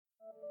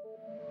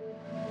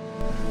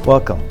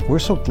Welcome. We're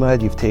so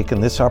glad you've taken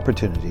this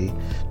opportunity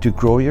to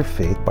grow your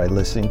faith by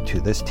listening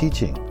to this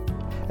teaching.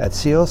 At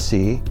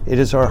CLC, it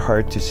is our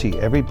heart to see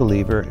every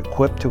believer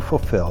equipped to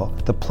fulfill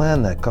the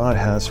plan that God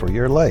has for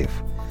your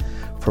life.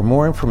 For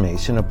more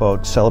information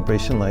about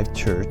Celebration Life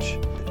Church,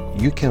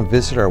 you can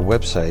visit our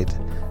website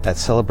at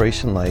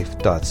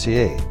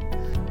celebrationlife.ca.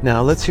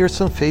 Now let's hear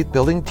some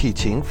faith-building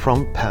teaching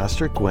from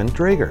Pastor Gwen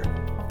Drager.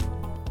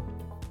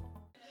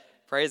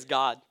 Praise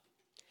God.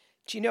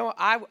 Do you know,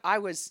 I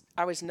was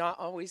not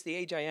always the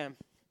age I am.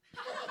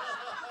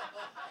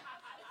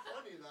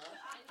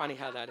 Funny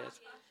how that is.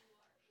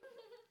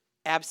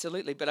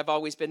 Absolutely, but I've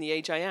always been the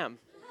age I am.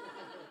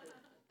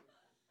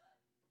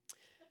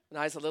 When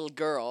I was a little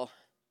girl,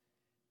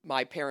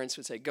 my parents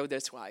would say, "Go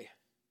this way."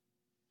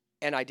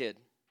 And I did.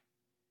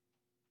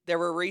 There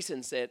were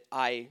reasons that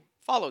I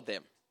followed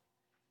them.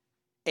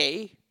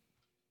 A,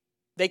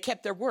 they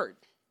kept their word.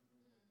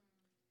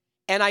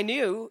 And I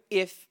knew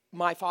if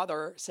my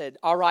father said,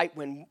 "All right,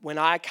 when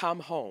I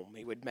come home,"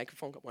 he would make a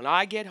phone call, "When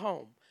I get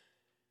home,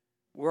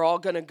 we're all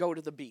going to go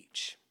to the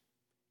beach."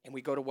 And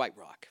we go to White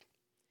Rock.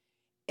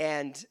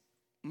 And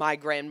my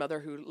grandmother,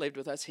 who lived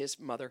with us, his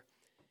mother,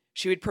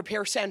 she would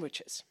prepare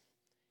sandwiches.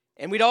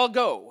 And we'd all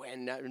go,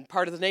 and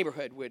part of the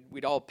neighborhood,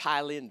 we'd all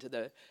pile into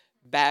the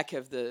back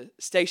of the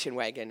station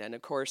wagon. And,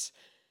 of course,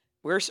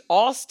 we're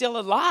all still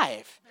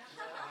alive.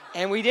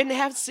 And we didn't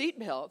have seat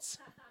belts.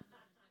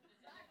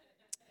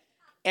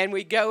 And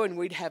we'd go and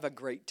we'd have a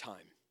great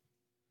time.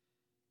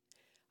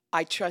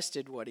 I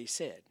trusted what he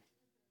said.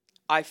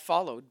 I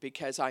followed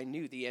because I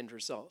knew the end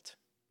result.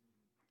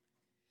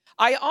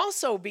 I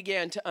also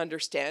began to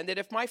understand that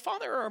if my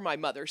father or my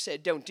mother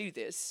said, "Don't do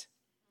this,"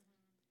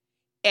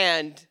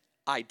 and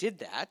I did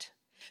that,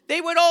 they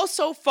would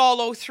also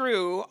follow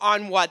through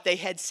on what they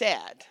had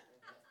said,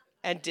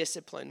 and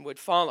discipline would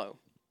follow.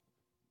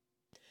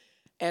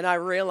 And I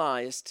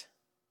realized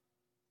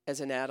as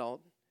an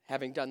adult,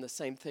 having done the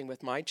same thing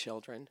with my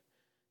children,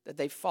 that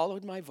they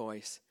followed my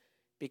voice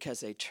because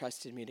they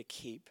trusted me to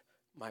keep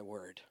my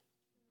word.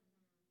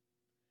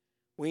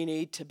 We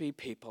need to be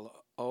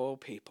people, who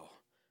keep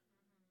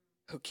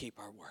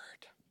our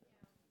word.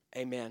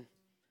 Amen.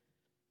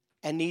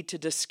 And need to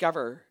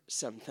discover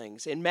some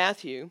things. In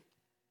Matthew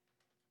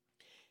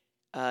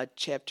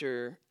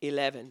chapter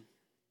 11,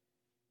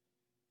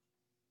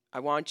 I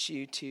want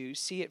you to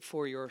see it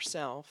for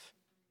yourself.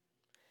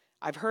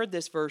 I've heard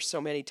this verse so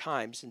many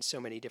times in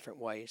so many different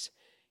ways,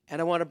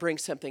 and I want to bring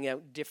something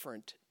out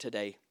different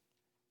today.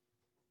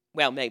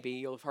 Well, maybe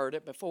you'll have heard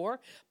it before,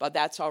 but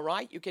that's all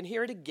right. You can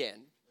hear it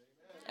again,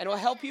 and it will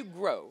help you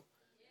grow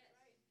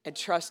and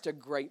trust a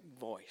great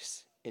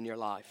voice in your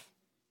life.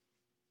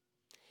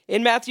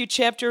 In Matthew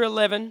chapter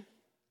 11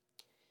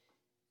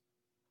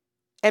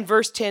 and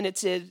verse 10, it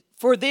says,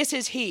 "For this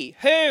is he,"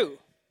 who?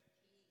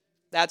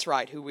 That's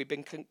right, who we've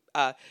been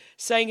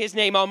saying his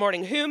name all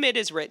morning. "Whom it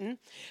is written,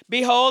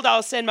 'Behold,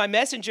 I'll send my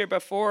messenger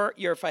before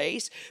your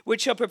face,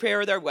 which shall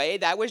prepare their way.'"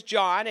 That was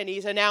John, and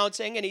he's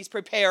announcing and he's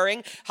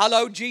preparing.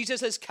 Hello,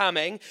 Jesus is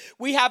coming.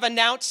 We have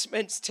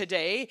announcements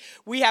today.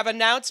 We have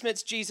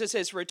announcements Jesus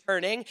is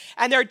returning,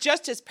 and they're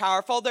just as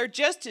powerful, they're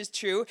just as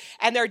true,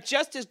 and they're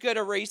just as good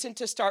a reason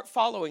to start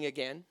following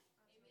again.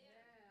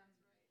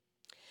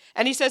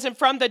 And he says, "And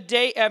from the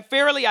day,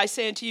 verily I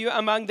say unto you,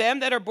 among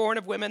them that are born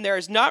of women, there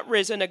is not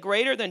risen a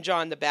greater than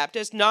John the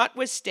Baptist,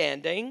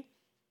 notwithstanding,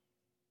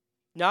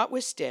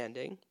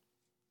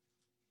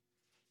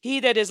 he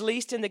that is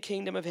least in the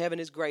kingdom of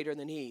heaven is greater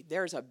than he."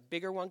 There's a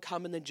bigger one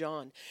coming than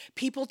John.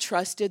 People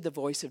trusted the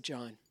voice of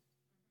John.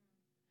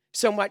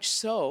 So much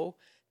so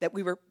that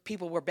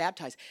people were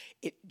baptized.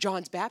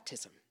 John's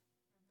baptism.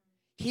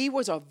 He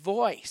was a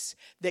voice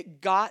that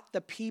got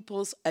the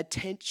people's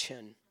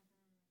attention.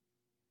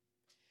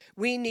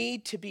 We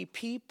need to be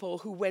people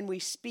who, when we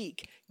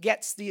speak,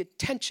 gets the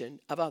attention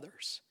of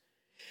others.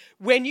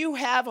 When you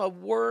have a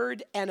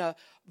word and a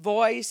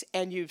voice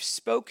and you've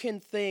spoken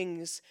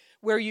things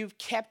where you've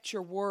kept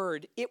your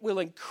word, it will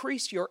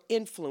increase your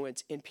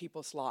influence in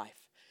people's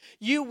life.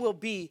 You will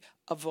be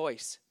a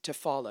voice to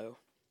follow.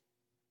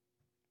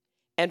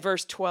 And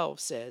verse 12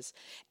 says,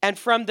 "And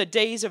from the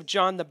days of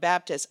John the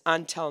Baptist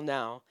until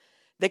now,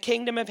 the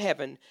kingdom of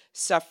heaven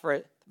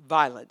suffereth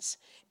violence,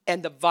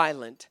 and the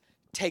violent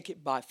take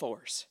it by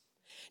force."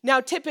 Now,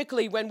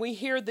 typically, when we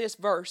hear this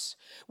verse,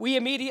 we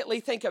immediately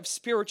think of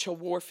spiritual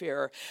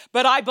warfare.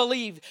 But I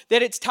believe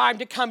that it's time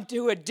to come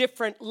to a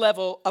different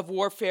level of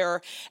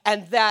warfare,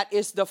 and that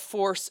is the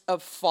force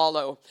of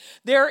follow.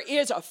 There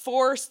is a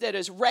force that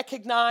is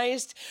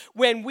recognized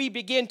when we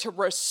begin to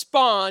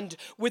respond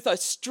with a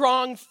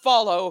strong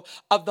follow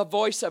of the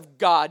voice of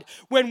God.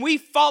 When we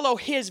follow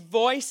his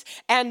voice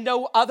and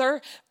no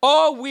other,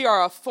 we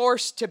are a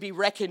force to be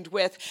reckoned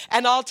with.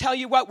 And I'll tell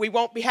you what, we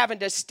won't be having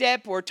to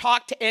step or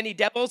talk to any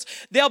devils.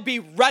 They'll be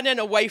running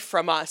away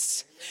from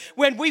us.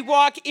 When we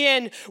walk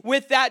in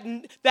with that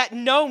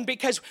known,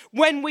 because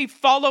when we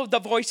follow the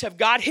voice of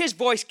God, his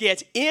voice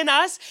gets in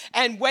us,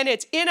 and when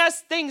it's in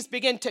us, things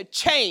begin to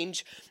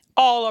change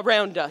all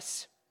around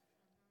us.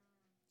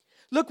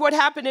 Look what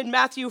happened in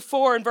Matthew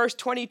 4 and verse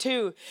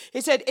 22. He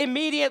said,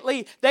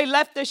 immediately they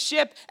left the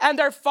ship and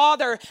their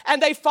father,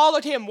 and they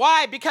followed him.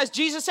 Why? Because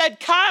Jesus said,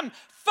 come,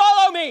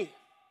 follow me.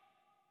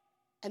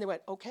 And they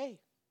went, okay.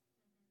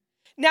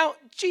 Now,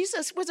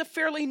 Jesus was a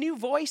fairly new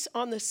voice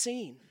on the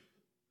scene.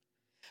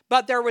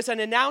 But there was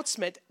an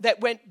announcement that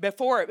went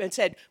before it and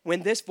said,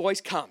 when this voice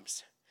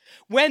comes,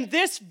 when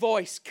this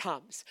voice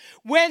comes,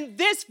 when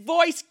this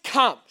voice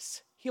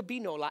comes, he'll be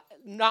not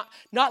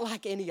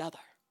like any other.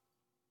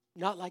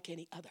 Not like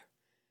any other.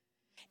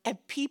 And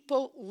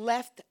people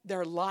left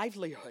their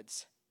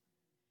livelihoods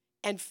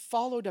and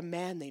followed a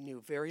man they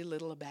knew very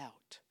little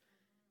about.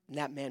 And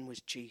that man was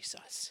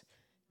Jesus.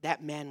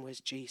 That man was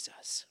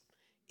Jesus.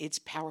 It's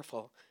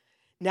powerful.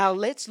 Now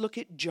let's look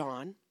at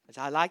John.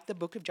 I like the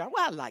book of John.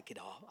 Well, I like it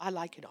all. I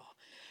like it all.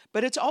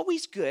 But it's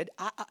always good.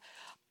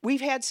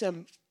 We've had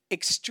some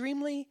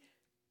extremely,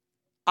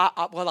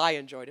 I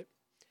enjoyed it,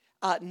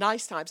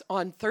 nice times.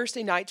 On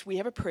Thursday nights, we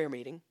have a prayer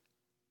meeting.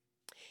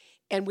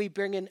 And we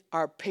bring in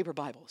our paper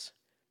Bibles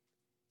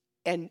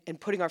and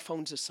putting our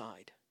phones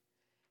aside.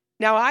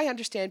 Now, I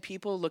understand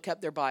people look up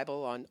their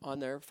Bible on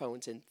their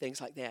phones and things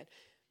like that.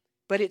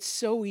 But it's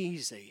so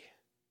easy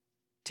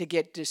to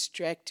get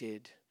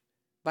distracted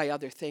by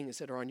other things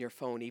that are on your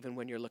phone, even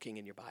when you're looking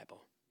in your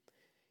Bible.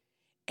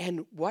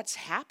 And what's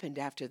happened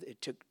after,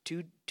 it took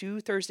two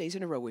Thursdays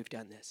in a row we've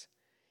done this.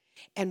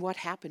 And what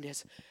happened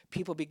is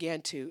people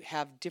began to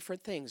have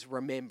different things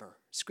remember,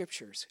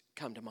 scriptures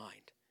come to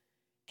mind.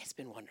 It's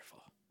been wonderful.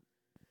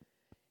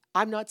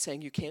 I'm not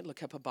saying you can't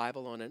look up a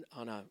Bible on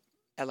an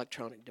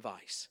electronic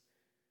device,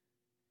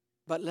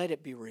 but let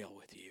it be real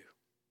with you.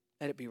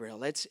 Let it be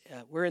real.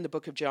 We're in the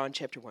book of John,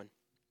 chapter 1.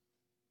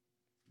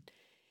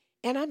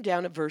 And I'm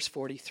down at verse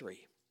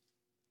 43.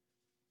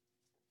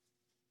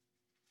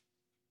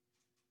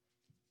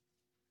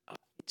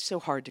 It's so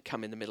hard to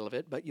come in the middle of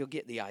it, but you'll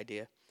get the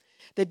idea.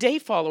 The day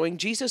following,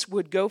 Jesus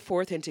would go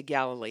forth into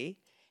Galilee,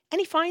 and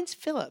he finds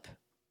Philip.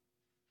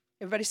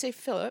 Everybody say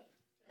Philip.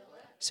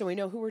 So we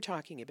know who we're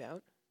talking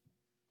about.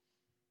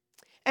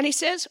 And he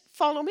says,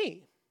 follow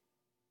me.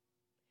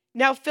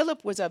 Now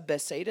Philip was of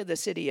Bethsaida, the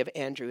city of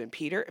Andrew and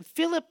Peter.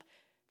 Philip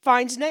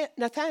finds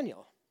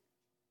Nathanael.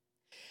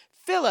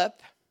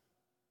 Philip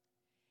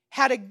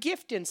had a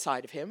gift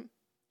inside of him,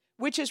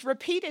 which is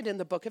repeated in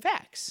the book of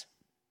Acts.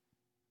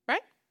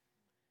 Right?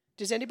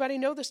 Does anybody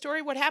know the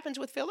story? What happens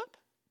with Philip?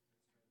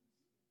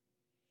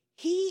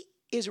 He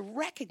is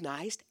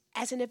recognized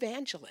as an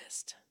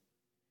evangelist.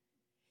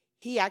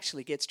 He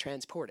actually gets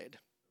transported.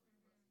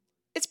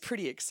 It's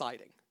pretty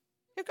exciting.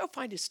 You go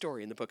find his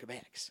story in the book of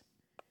Acts.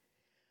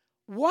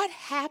 What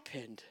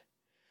happened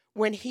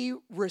when he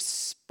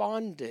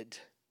responded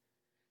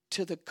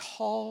to the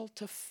call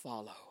to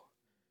follow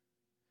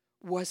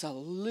was a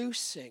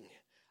loosing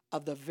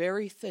of the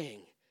very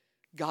thing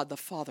God the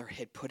Father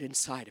had put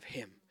inside of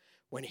him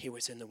when he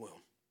was in the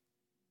womb.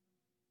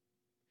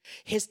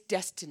 His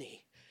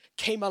destiny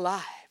came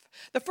alive.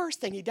 The first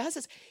thing he does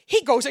is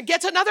he goes and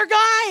gets another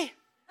guy.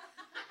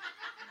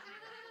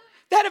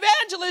 That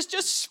evangelist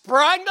just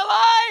sprang to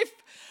life.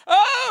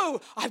 Oh,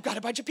 I've got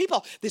a bunch of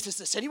people. This is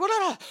the city.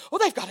 Oh,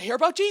 they've got to hear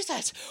about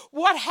Jesus.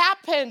 What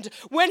happened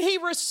when he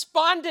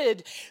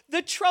responded?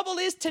 The trouble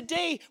is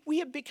today we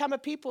have become a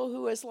people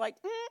who is like,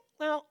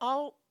 well,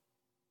 I'll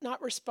not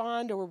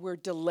respond, or we're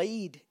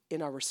delayed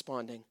in our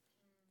responding.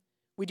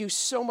 We do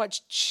so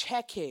much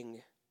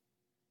checking,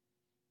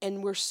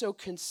 and we're so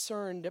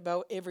concerned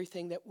about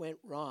everything that went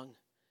wrong.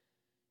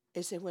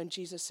 Is that when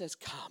Jesus says,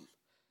 come,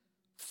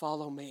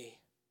 follow me.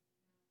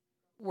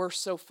 We're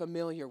so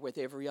familiar with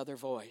every other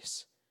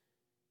voice.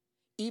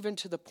 Even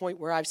to the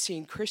point where I've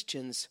seen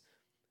Christians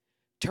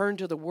turn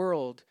to the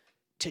world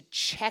to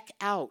check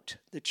out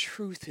the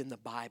truth in the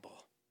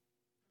Bible.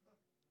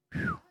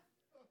 Whew.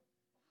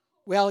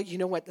 Well, you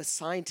know what the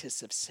scientists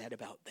have said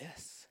about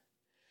this?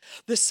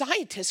 The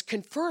scientists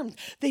confirmed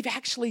they've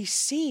actually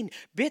seen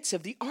bits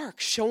of the ark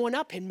showing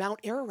up in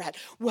Mount Ararat.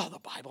 Well, the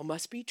Bible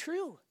must be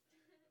true.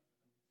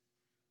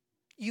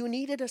 You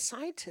needed a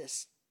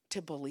scientist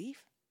to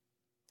believe.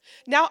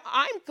 Now,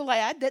 I'm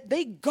glad that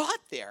they got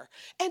there,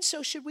 and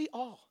so should we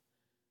all.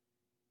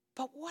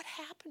 But what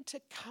happened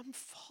to come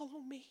follow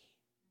me?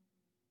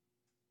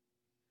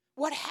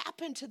 What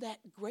happened to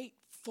that great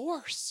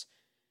force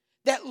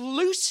that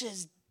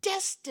looses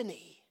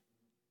destiny?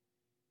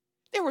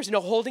 There was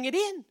no holding it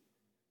in.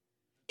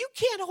 You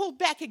can't hold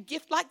back a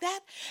gift like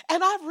that.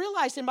 And I've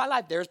realized in my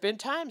life, there's been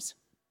times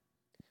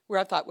where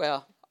I thought,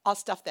 well, I'll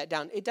stuff that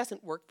down. It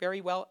doesn't work very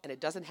well, and it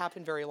doesn't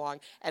happen very long.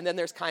 And then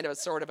there's kind of a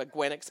sort of a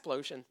Gwen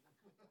explosion.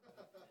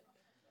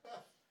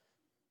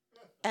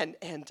 And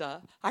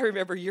I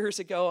remember years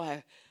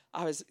ago,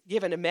 I was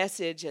given a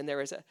message, and there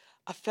was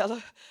a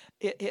fellow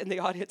in the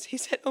audience. He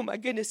said, oh, my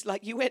goodness,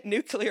 like you went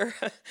nuclear.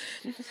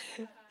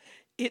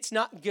 It's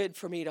not good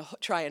for me to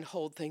try and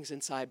hold things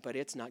inside, but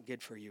it's not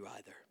good for you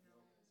either.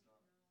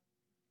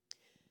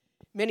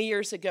 Many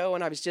years ago,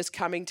 when I was just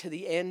coming to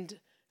the end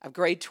of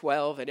grade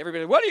 12, and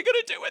everybody, what are you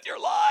going to do with your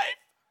life?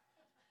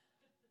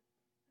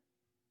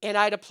 And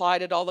I'd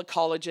applied at all the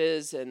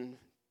colleges and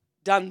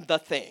done the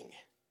thing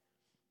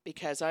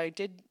because I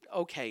did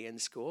okay in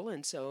school.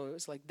 And so it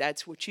was like,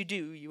 that's what you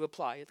do. You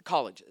apply at the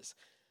colleges.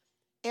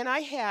 And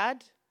I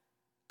had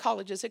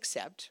colleges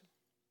accept.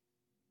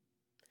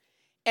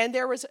 And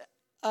there was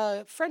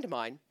a friend of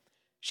mine.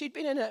 She'd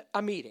been in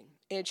a meeting,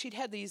 and she'd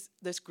had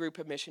this group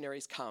of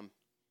missionaries come.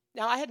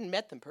 Now, I hadn't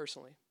met them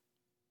personally.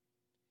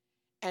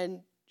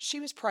 And she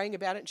was praying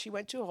about it, and she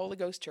went to a Holy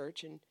Ghost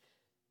church, and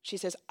she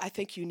says, I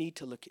think you need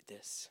to look at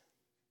this.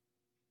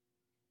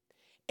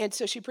 And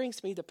so she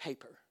brings me the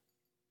paper.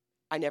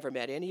 I never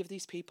met any of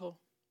these people.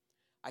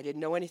 I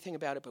didn't know anything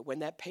about it, but when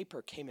that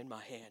paper came in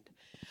my hand,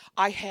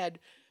 I had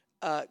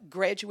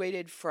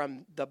graduated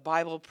from the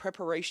Bible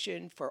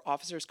preparation for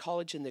Officers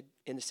College in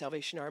the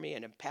Salvation Army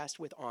and have passed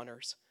with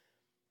honors.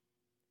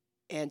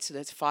 And so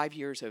that's 5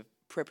 years of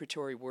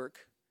preparatory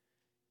work,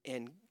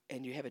 and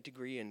you have a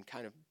degree in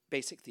kind of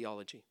basic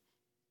theology.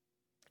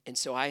 And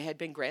so I had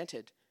been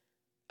granted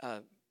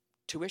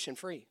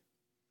tuition-free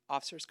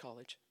Officers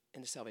College in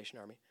the Salvation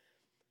Army.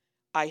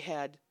 I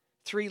had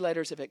 3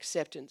 letters of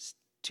acceptance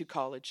to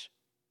college,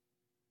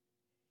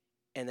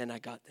 and then I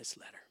got this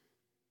letter.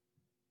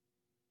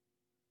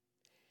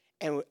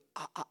 And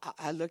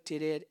I looked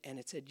at it, and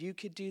it said, you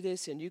could do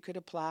this, and you could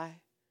apply.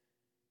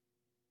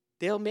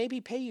 They'll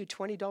maybe pay you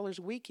 $20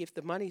 a week if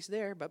the money's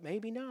there, but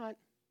maybe not.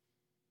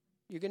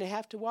 You're going to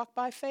have to walk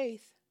by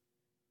faith.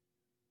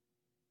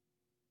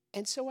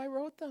 And so I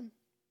wrote them.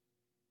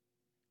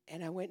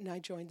 And I went and I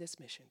joined this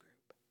mission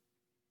group.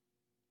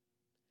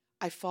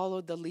 I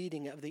followed the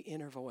leading of the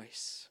inner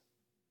voice.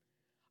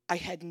 I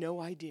had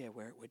no idea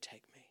where it would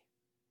take me.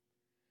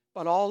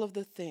 But all of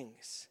the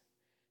things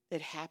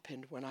that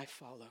happened when I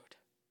followed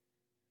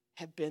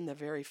have been the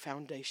very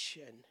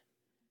foundation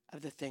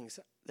of the things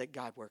that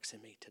God works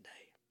in me today.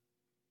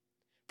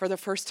 For the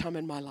first time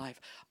in my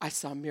life, I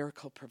saw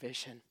miracle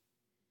provision.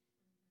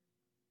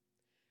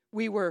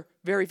 We were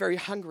very, very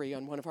hungry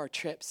on one of our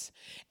trips.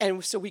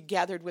 And so we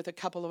gathered with a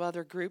couple of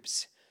other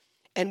groups.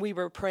 And we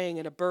were praying,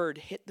 and a bird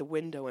hit the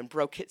window and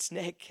broke its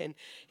neck. And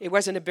it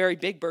wasn't a very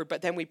big bird,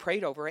 but then we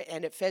prayed over it,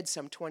 and it fed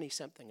some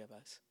 20-something of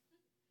us.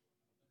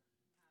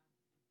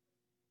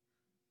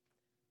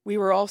 We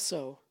were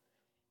also,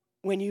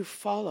 when you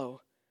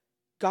follow,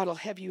 God will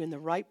have you in the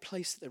right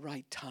place at the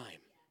right time.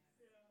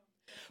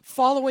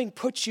 Following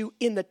puts you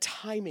in the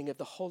timing of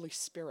the Holy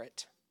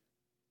Spirit.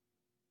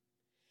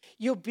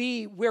 You'll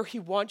be where He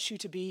wants you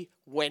to be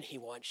when He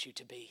wants you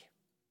to be.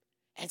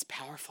 And it's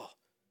powerful.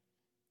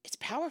 It's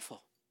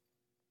powerful.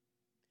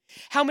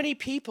 How many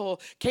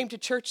people came to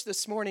church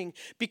this morning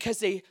because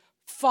they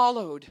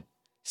followed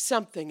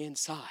something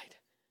inside?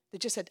 They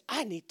just said,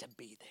 I need to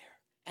be there.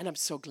 And I'm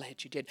so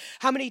glad you did.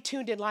 How many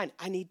tuned in line?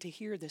 I need to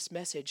hear this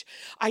message.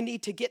 I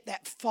need to get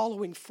that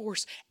following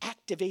force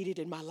activated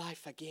in my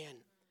life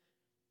again.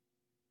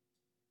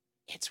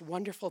 It's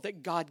wonderful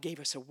that God gave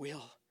us a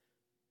will.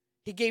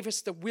 He gave us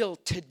the will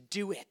to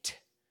do it.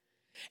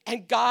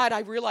 And God, I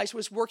realized,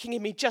 was working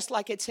in me just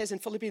like it says in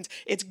Philippians.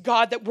 It's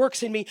God that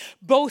works in me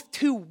both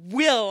to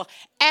will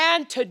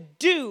and to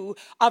do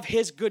of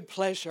His good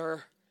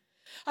pleasure.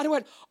 And I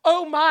went,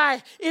 oh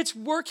my, it's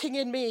working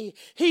in me.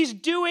 He's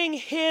doing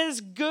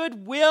His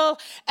good will.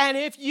 And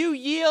if you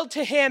yield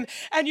to Him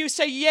and you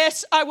say,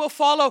 yes, I will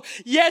follow.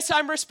 Yes,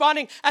 I'm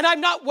responding. And I'm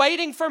not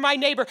waiting for my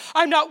neighbor.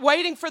 I'm not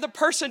waiting for the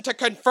person to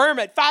confirm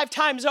it 5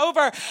 times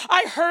over.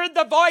 I heard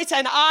the voice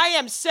and I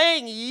am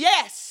saying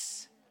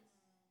yes.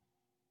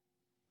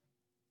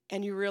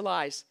 And you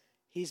realize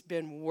He's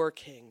been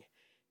working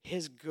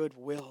His good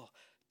will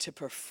to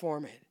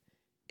perform it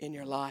in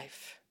your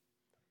life.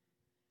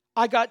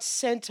 I got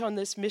sent on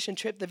this mission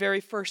trip, the very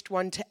first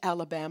one, to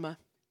Alabama.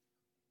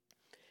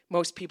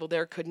 Most people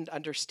there couldn't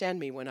understand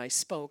me when I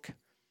spoke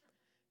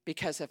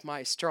because of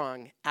my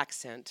strong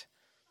accent.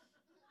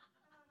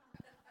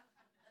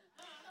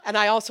 And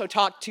I also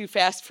talked too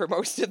fast for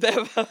most of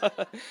them.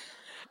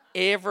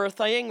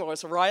 Everything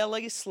was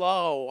really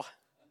slow.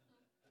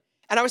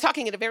 And I was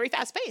talking at a very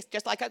fast pace,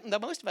 just like the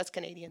most of us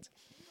Canadians.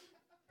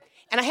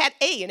 And I had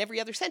A in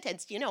every other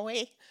sentence, you know,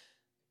 A.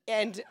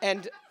 And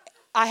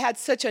I had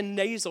such a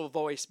nasal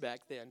voice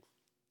back then.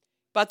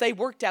 But they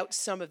worked out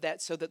some of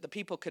that so that the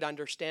people could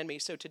understand me.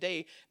 So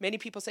today, many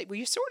people say, well,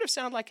 you sort of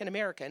sound like an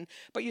American,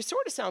 but you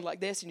sort of sound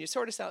like this, and you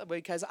sort of sound,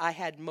 because I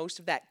had most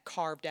of that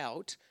carved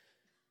out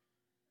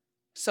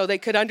so they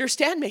could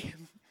understand me.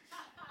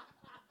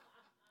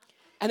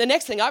 And the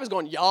next thing I was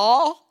going,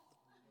 y'all.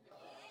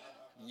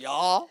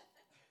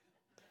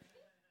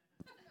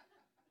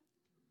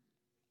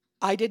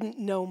 I didn't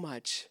know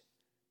much,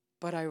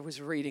 but I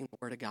was reading the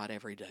Word of God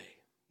every day.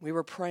 We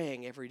were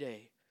praying every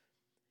day.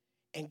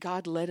 And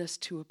God led us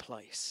to a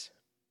place.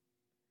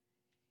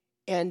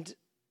 And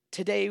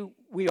today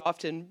we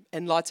often,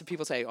 and lots of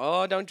people say,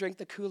 oh, don't drink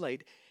the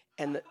Kool-Aid.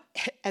 And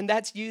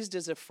that's used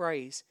as a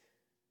phrase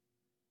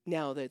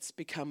now that's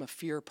become a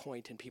fear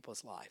point in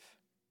people's life.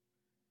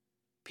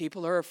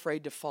 People are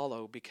afraid to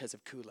follow because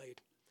of Kool-Aid.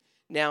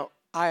 Now,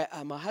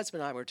 my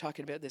husband and I were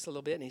talking about this a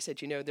little bit, and he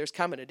said, you know, there's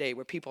coming a day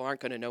where people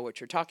aren't going to know what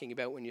you're talking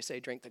about when you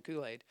say drink the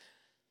Kool-Aid.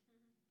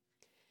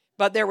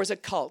 But there was a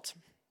cult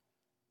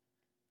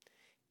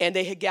And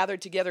they had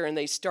gathered together and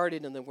they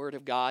started in the Word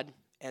of God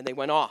and they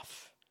went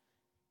off.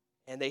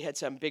 And they had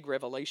some big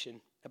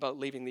revelation about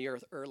leaving the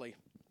earth early.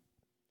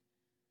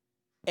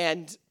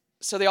 And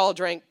so they all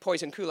drank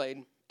poison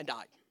Kool-Aid and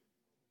died.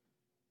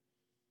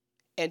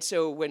 And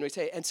so when we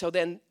say, and so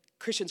then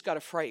Christians got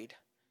afraid.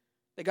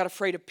 They got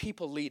afraid of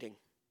people leading.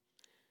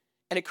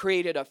 And it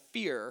created a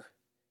fear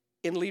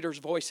in leaders'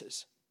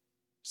 voices.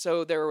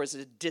 So there was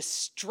a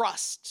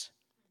distrust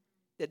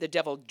that the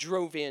devil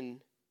drove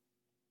in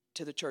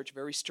to the church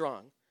very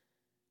strong.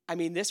 I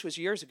mean, this was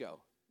years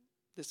ago.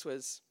 This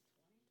was,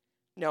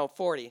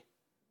 40,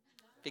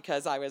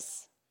 because I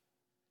was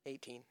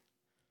 18.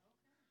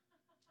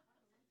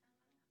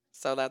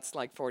 So that's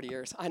like 40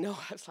 years. I know,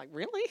 I was like,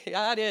 really?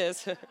 Yeah, it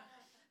is.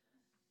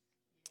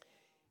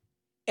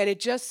 And it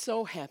just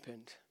so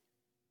happened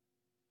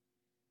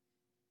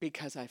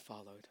because I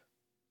followed.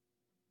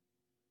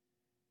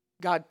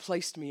 God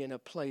placed me in a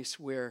place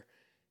where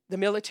the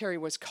military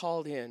was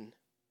called in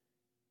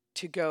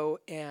to go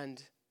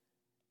and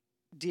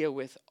deal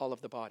with all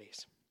of the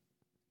bodies.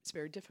 It's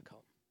very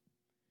difficult.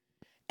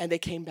 And they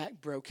came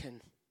back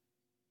broken.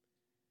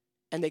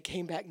 And they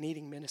came back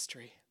needing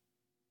ministry.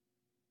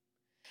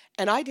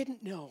 And I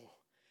didn't know,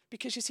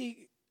 because you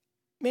see,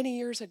 many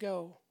years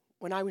ago,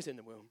 when I was in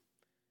the womb,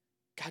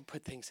 God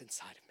put things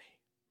inside of me.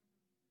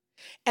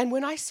 And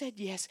when I said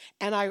yes,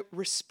 and I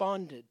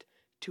responded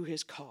to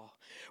his call,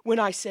 when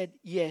I said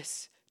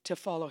yes to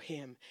follow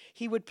him,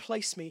 he would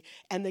place me,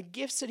 and the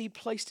gifts that he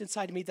placed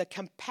inside of me, the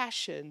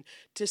compassion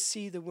to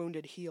see the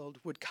wounded healed,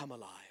 would come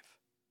alive.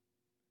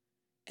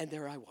 And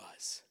there I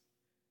was.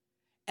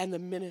 And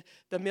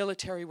the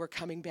military were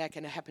coming back,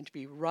 and I happened to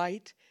be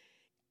right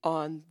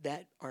on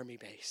that army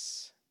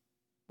base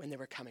when they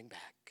were coming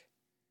back.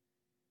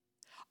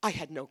 I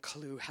had no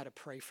clue how to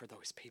pray for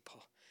those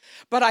people,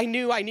 but I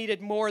knew I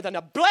needed more than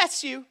a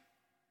bless you.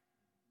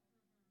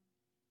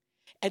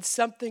 And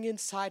something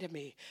inside of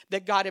me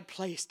that God had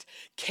placed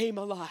came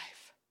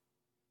alive.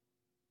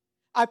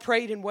 I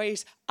prayed in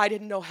ways I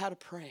didn't know how to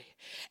pray.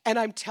 And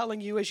I'm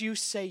telling you, as you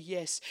say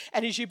yes,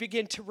 and as you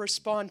begin to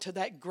respond to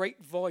that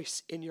great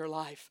voice in your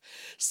life,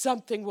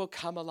 something will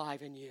come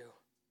alive in you.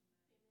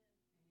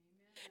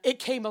 It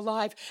came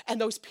alive, and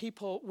those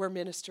people were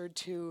ministered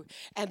to,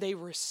 and they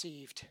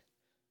received.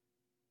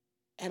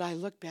 And I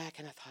looked back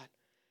and I thought,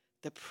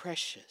 the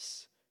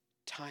precious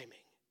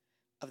timing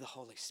of the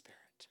Holy Spirit.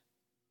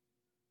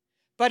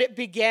 But it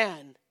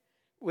began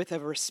with a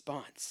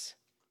response.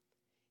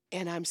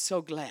 And I'm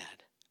so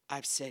glad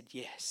I've said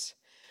yes.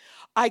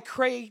 I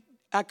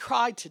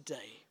cried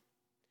today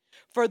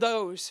for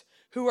those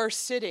who are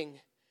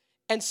sitting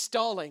and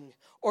stalling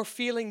or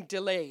feeling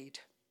delayed.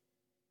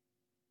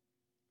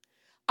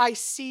 I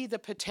see the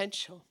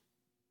potential.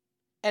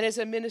 And as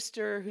a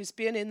minister who's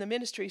been in the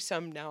ministry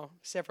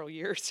several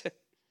years,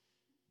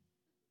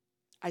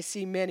 I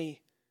see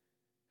many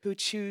who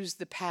choose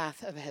the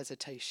path of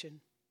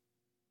hesitation.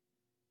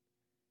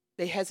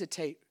 They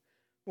hesitate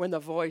when the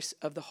voice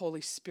of the Holy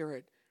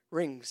Spirit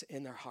rings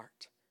in their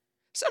heart.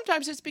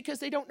 Sometimes it's because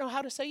they don't know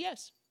how to say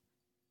yes.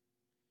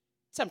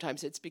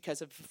 Sometimes it's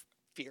because of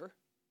fear.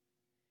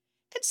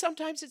 And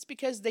sometimes it's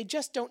because they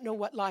just don't know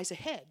what lies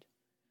ahead.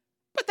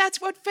 But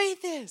that's what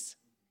faith is.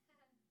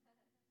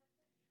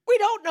 We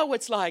don't know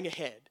what's lying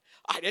ahead.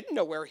 I didn't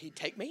know where he'd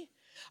take me.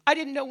 I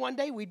didn't know one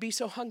day we'd be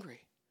so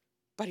hungry,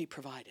 but he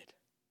provided.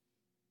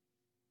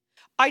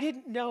 I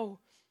didn't know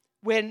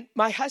when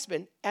my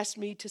husband asked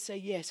me to say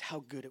yes,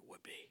 how good it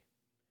would be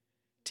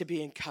to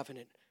be in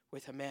covenant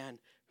with a man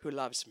who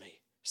loves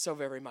me so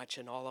very much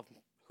in all of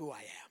who I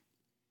am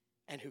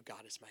and who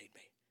God has made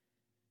me.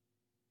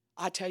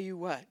 I tell you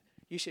what,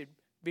 you should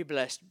be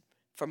blessed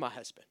for my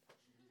husband.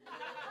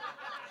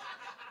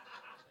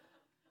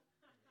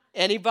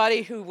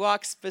 Anybody who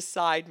walks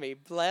beside me,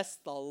 bless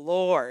the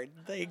Lord,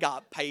 they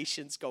got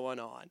patience going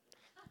on.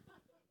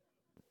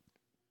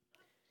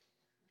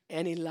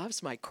 And he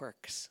loves my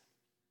quirks.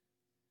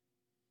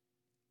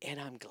 And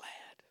I'm glad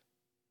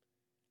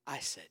I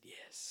said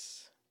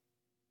yes.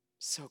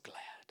 So glad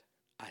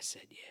I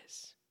said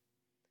yes.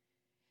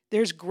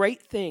 There's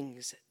great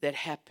things that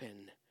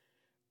happen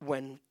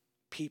when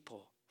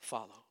people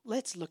follow.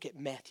 Let's look at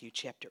Matthew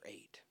chapter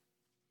 8.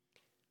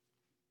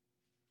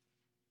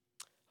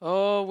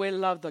 Oh, we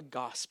love the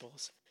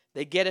Gospels.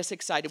 They get us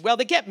excited. Well,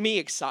 they get me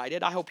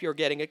excited. I hope you're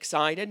getting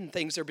excited and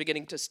things are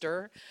beginning to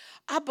stir.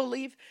 I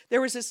believe there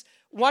was this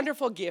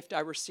wonderful gift I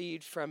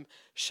received from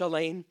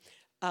Shalane.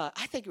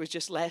 I think it was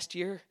just last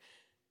year.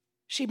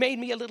 She made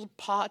me a little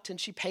pot and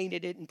she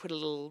painted it and put a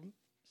little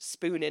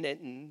spoon in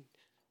it. And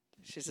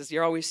she says,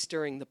 you're always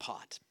stirring the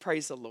pot.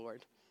 Praise the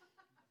Lord.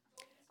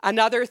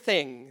 Another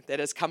thing that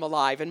has come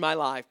alive in my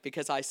life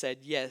because I said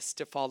yes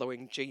to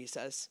following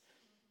Jesus.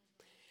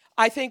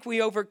 I think we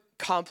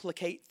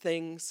overcomplicate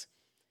things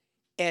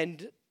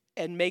and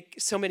make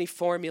so many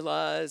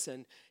formulas.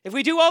 And if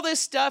we do all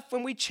this stuff,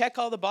 when we check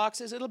all the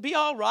boxes, it'll be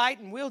all right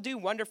and we'll do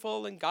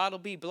wonderful and God will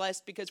be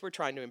blessed because we're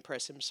trying to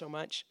impress him so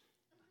much.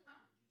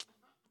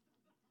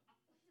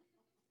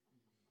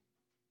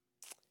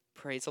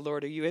 Praise the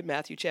Lord. Are you at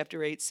Matthew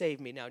chapter 8? Save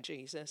me now,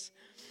 Jesus.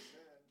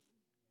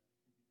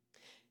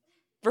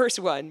 Verse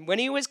 1, when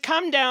he was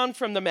come down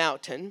from the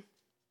mountain,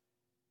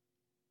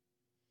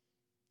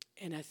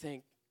 and I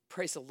think,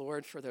 praise the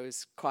Lord for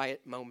those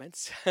quiet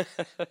moments.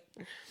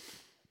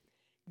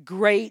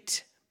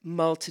 Great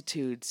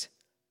multitudes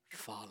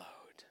followed.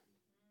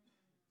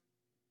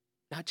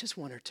 Not just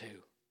one or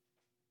two.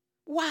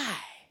 Why?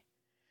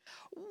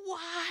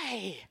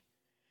 Why?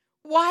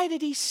 Why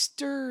did he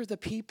stir the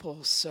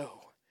people so?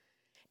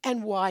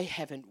 And why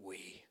haven't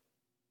we?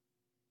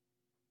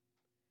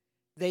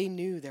 They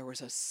knew there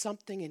was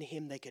something in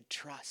him they could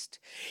trust,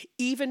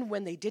 even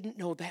when they didn't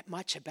know that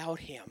much about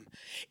him.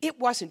 It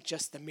wasn't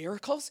just the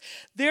miracles.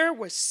 There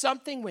was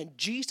something when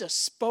Jesus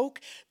spoke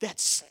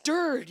that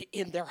stirred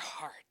in their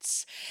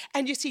hearts.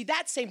 And you see,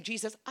 that same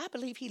Jesus, I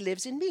believe he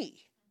lives in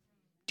me.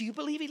 Do you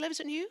believe he lives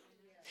in you?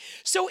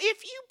 So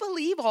if you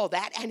believe all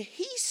that and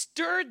he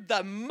stirred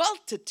the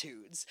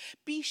multitudes,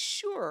 be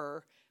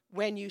sure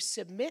when you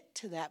submit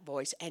to that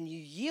voice and you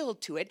yield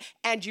to it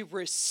and you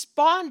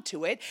respond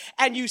to it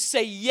and you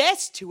say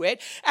yes to it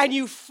and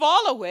you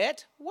follow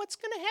it, what's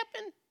going to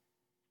happen?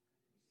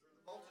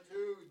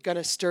 Going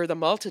to stir the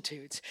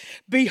multitudes.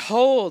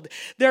 Behold,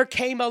 there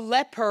came a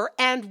leper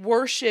and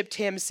worshiped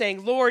him,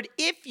 saying, Lord,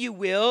 if you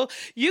will,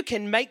 you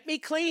can make me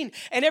clean.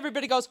 And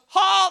everybody goes,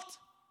 halt!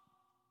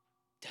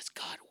 Does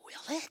God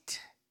will it?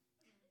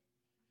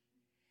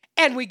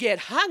 And we get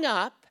hung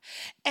up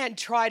and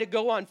try to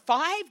go on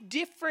 5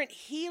 different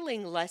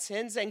healing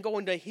lessons and go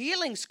into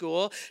healing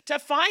school to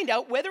find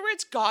out whether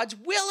it's God's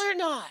will or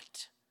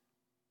not.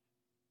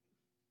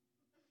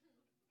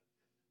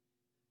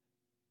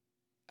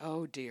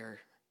 Oh dear.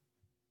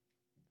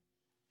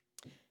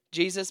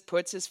 Jesus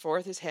puts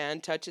forth his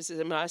hand, touches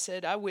him. I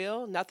said, I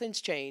will. Nothing's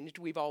changed.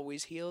 We've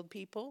always healed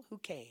people who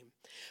came.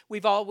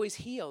 We've always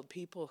healed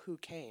people who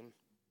came.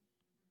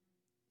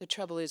 The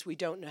trouble is we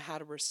don't know how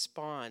to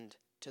respond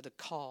to the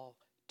call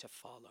to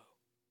follow.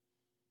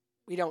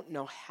 We don't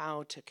know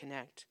how to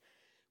connect.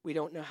 We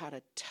don't know how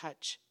to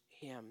touch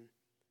him.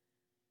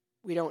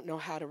 We don't know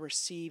how to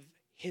receive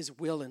his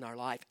will in our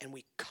life, and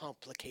we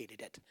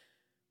complicated it.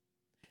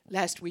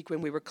 Last week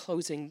when we were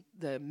closing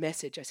the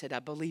message, I said, I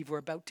believe we're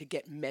about to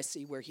get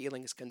messy where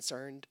healing is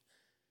concerned.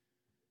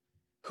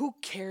 Who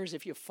cares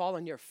if you fall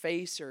on your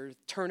face or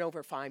turn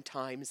over 5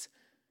 times?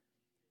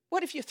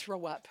 What if you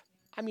throw up?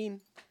 I mean,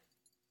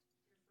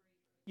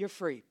 you're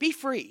free. Be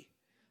free.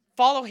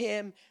 Follow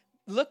him.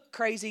 Look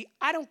crazy.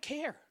 I don't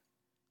care.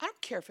 I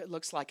don't care if it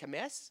looks like a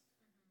mess.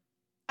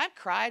 I've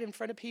cried in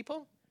front of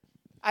people.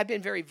 I've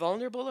been very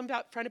vulnerable in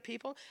front of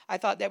people. I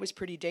thought that was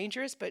pretty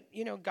dangerous, but,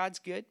 God's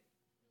good.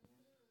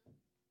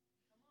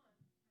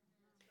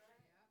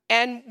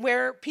 And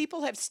where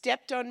people have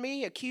stepped on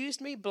me,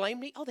 accused me,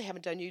 blamed me, they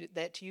haven't done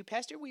that to you,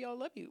 Pastor. We all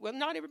love you. Well,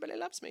 not everybody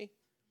loves me.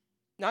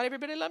 Not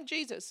everybody loves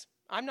Jesus.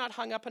 I'm not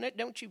hung up on it.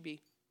 Don't you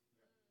be.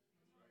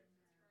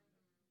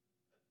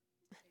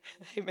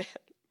 Amen.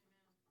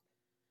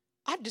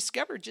 I've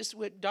discovered just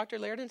what Dr.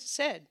 Laridan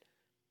said.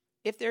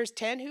 If there's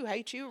 10 who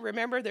hate you,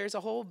 remember there's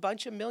a whole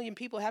bunch of million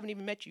people who haven't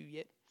even met you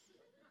yet.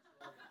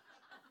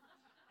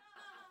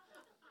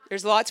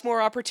 There's lots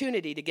more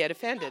opportunity to get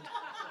offended.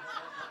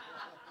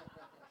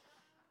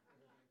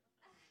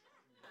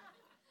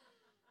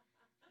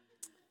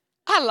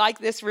 I like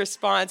this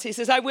response. He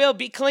says, I will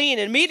be clean.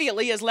 And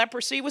immediately his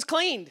leprosy was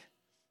cleaned.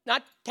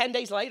 Not 10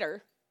 days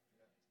later.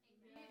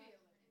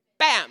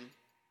 Bam.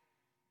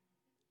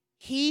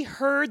 He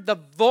heard the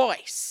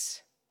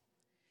voice.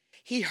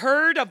 He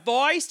heard a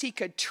voice he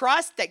could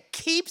trust that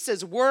keeps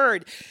his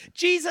word.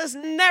 Jesus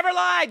never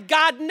lied.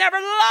 God never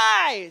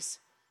lies.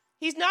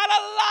 He's not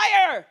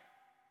a liar.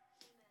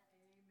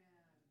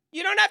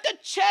 You don't have to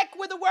check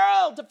with the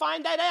world to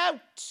find that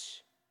out.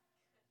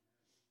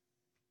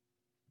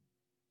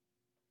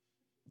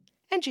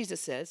 And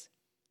Jesus says,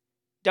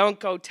 don't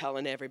go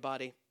telling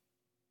everybody.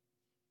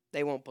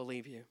 They won't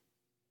believe you.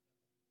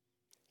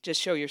 Just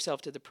show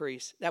yourself to the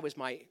priest. That was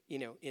my,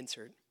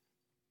 insert.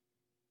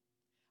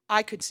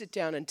 I could sit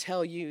down and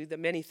tell you the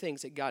many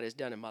things that God has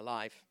done in my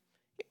life.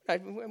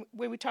 When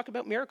we talk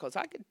about miracles,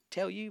 I could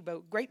tell you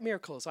about great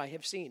miracles I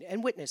have seen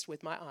and witnessed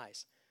with my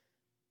eyes.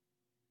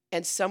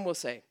 And some will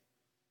say,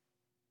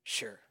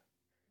 sure,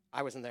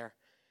 I wasn't there.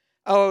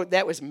 Oh,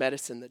 that was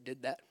medicine that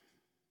did that.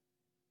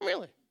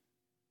 Really?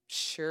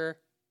 Sure.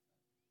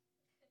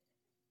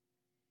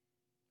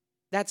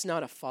 That's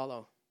not a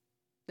follow.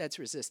 That's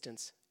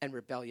resistance and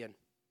rebellion.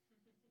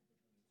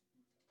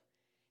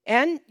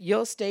 And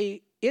you'll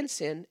stay in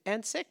sin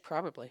and sick,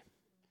 probably.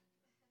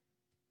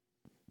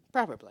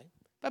 Probably.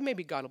 But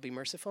maybe God will be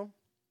merciful.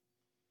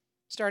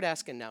 Start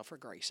asking now for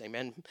grace.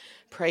 Amen.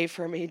 Pray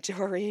for me,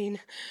 Doreen.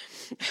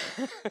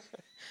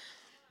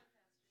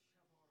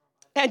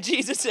 And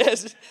Jesus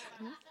says,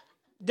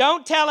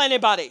 don't tell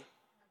anybody.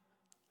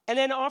 And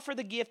then offer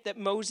the gift that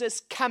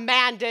Moses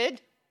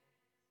commanded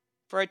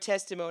for a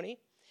testimony.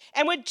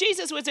 And when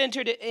Jesus was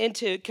entered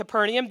into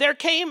Capernaum, there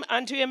came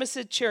unto him a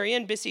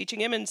centurion,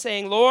 beseeching him and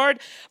saying, Lord,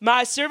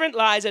 my servant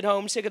lies at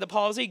home, sick of the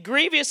palsy,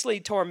 grievously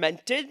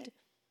tormented.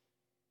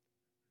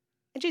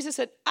 And Jesus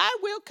said, I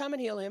will come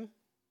and heal him.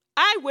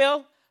 I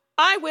will.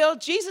 I will.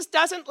 Jesus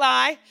doesn't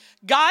lie.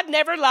 God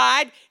never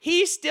lied.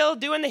 He's still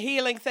doing the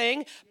healing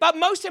thing. But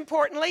most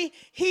importantly,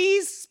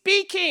 he's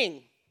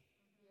speaking.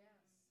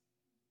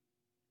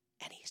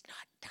 And he's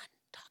not done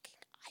talking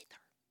either.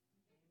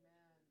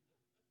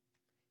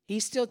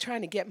 He's still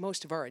trying to get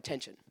most of our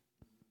attention.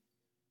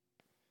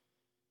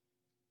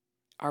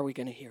 Are we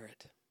going to hear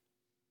it?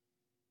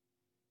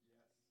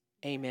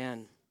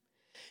 Amen.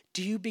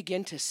 Do you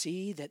begin to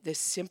see that this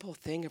simple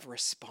thing of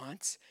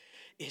response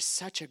is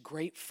such a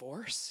great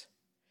force?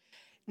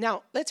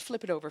 Now, let's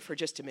flip it over for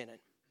just a minute.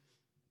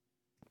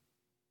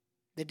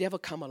 The devil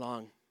come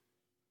along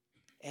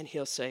and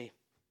he'll say,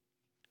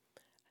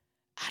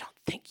 I don't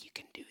think you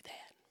can do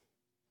that.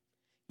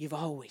 You've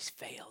always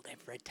failed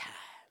every time.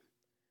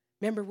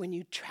 Remember when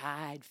you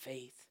tried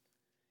faith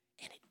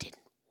and it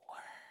didn't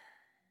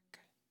work?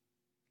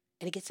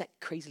 And it gets that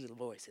crazy little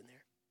voice in there.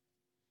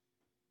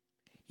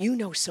 You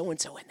know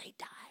so-and-so and they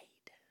died.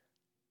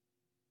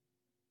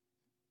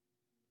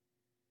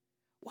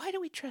 Why do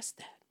we trust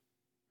that?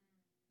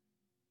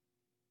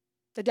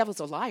 The devil's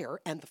a liar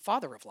and the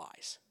father of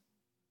lies.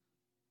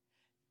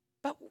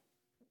 But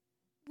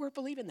we're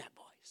believing that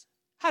voice.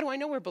 How do I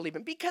know we're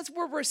believing? Because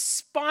we're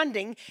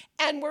responding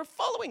and we're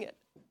following it.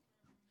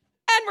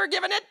 And we're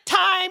giving it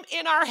time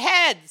in our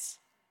heads.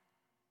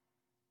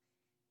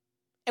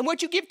 And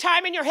what you give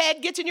time in your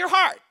head gets in your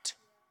heart.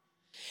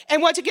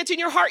 And once it gets in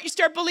your heart, you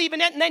start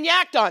believing it and then you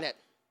act on it.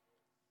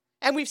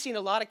 And we've seen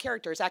a lot of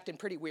characters acting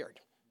pretty weird.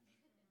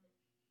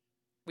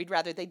 We'd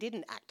rather they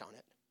didn't act on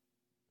it.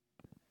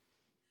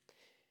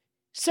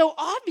 So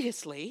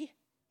obviously,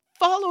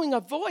 following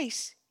a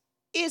voice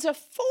is a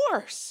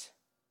force.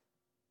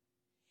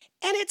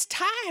 And it's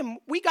time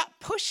we got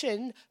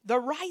pushing the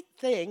right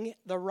thing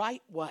the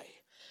right way.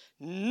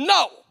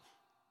 No,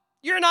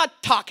 you're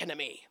not talking to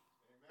me.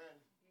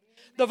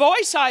 The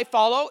voice I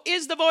follow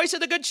is the voice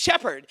of the good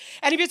shepherd.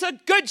 And if he's a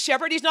good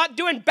shepherd, he's not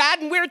doing bad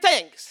and weird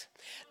things.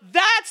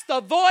 That's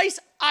the voice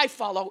I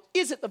follow.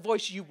 Is it the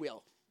voice you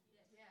will?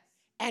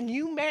 And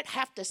you might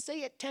have to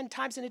say it 10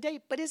 times in a day,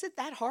 but is it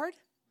that hard?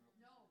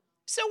 No.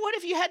 So what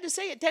if you had to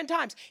say it 10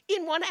 times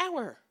in 1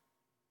 hour?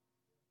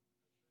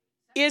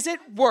 Is it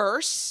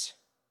worse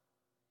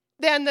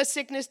than the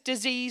sickness,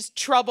 disease,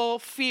 trouble,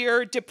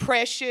 fear,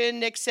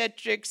 depression,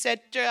 etc.,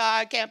 etc.?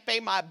 I can't pay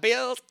my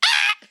bills.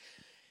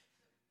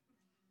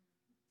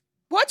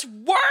 What's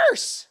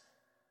worse?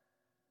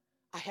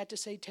 I had to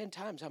say 10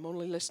 times, I'm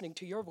only listening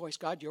to your voice,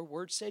 God. Your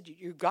word said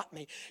you got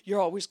me. You're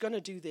always going to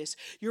do this.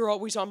 You're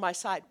always on my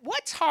side.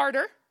 What's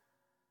harder?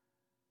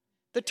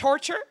 The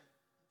torture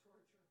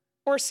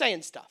or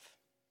saying stuff?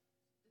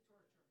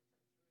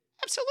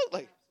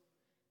 Absolutely.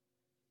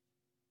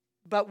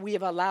 But we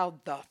have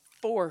allowed the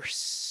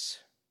force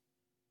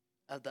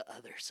of the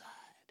other side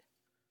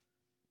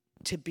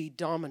to be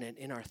dominant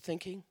in our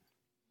thinking,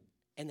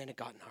 and then it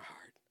got in our heart.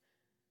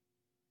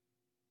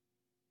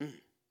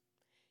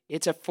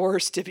 It's a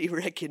force to be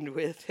reckoned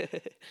with.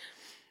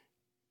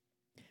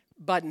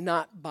 But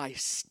not by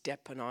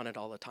stepping on it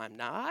all the time.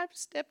 Now, I've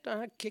stepped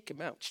on it, kick him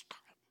out.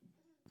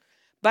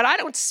 But I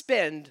don't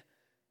spend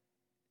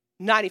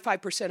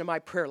 95% of my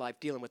prayer life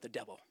dealing with the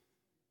devil.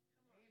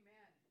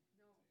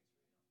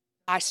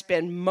 I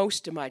spend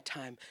most of my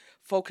time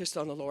focused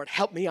on the Lord.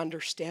 Help me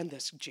understand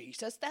this,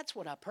 Jesus. That's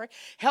what I pray.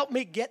 Help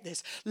me get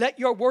this. Let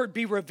your word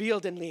be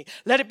revealed in me.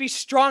 Let it be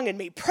strong in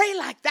me. Pray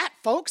like that,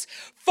 folks.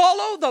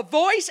 Follow the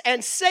voice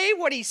and say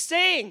what he's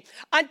saying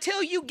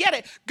until you get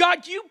it.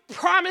 God, you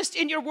promised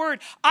in your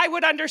word I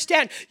would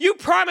understand. You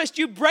promised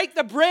you'd break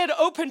the bread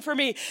open for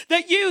me,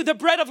 that you, the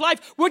bread of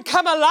life, would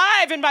come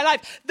alive in my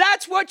life.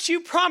 That's what you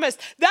promised.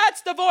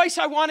 That's the voice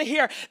I want to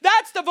hear.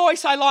 That's the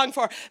voice I long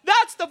for.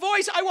 That's the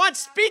voice I want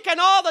speaking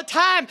all the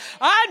time.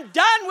 I'm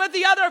done with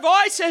the other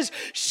voices.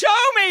 Show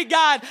me,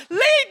 God.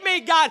 Lead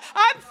me, God.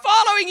 I'm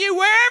following you.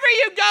 Wherever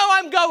you go,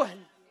 I'm going.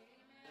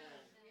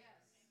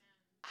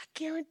 I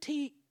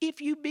guarantee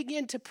if you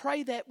begin to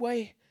pray that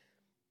way,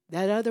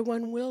 that other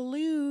one will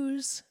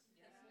lose.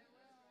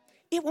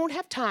 It won't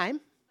have time.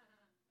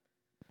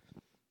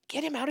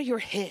 Get him out of your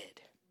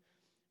head.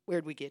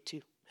 Where'd we get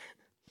to?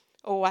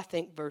 Oh, I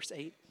think verse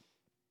 8.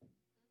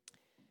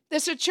 The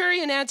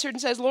centurion answered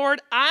and says,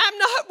 Lord, I'm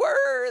not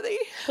worthy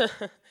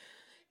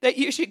that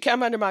you should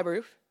come under my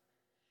roof.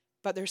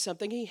 But there's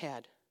something he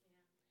had.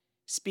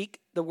 Speak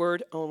the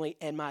word only,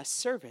 and my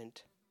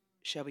servant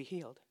shall be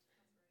healed.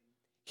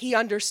 He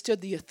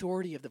understood the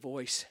authority of the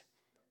voice.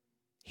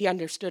 He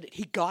understood it.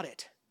 He got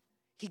it.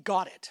 He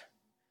got it.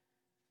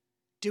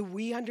 Do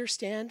we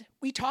understand?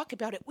 We talk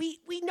about it. We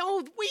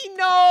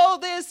know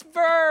this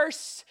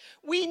verse.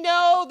 We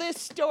know this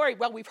story.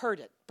 Well, we've heard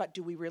it, but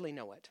do we really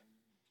know it?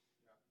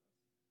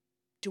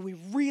 Do we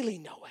really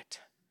know it?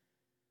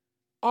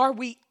 Are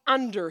we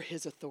under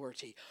his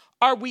authority?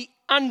 Are we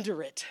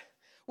under it?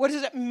 What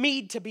does it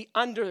mean to be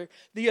under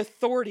the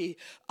authority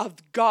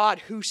of God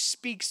who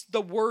speaks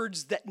the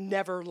words that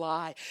never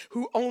lie,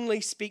 who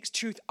only speaks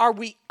truth? Are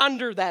we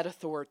under that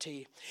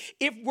authority?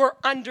 If we're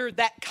under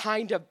that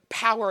kind of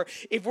power,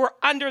 if we're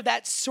under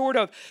that sort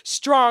of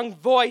strong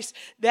voice,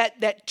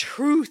 that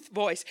truth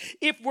voice,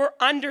 if we're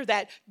under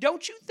that,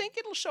 don't you think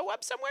it'll show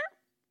up somewhere?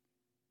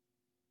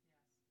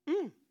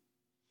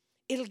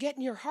 It'll get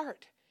in your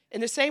heart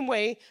in the same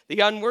way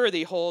the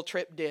unworthy whole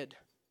trip did.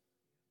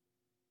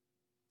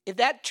 If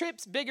that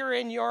trip's bigger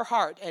in your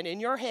heart and in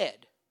your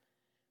head,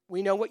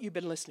 we know what you've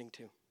been listening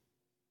to.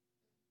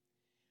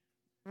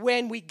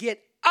 When we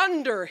get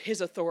under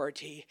his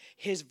authority,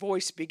 his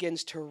voice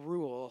begins to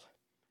rule.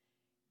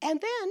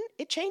 And then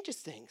it changes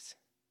things.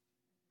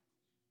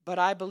 But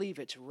I believe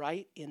it's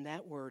right in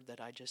that word that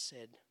I just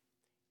said.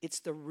 It's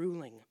the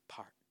ruling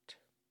part.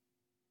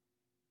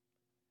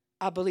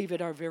 I believe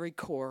at our very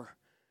core,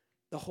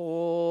 the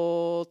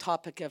whole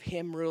topic of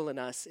him ruling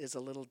us is a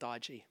little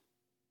dodgy.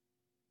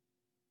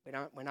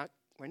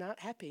 We're not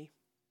happy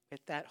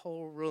with that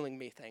whole ruling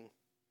me thing.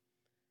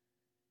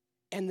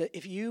 And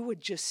if you would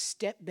just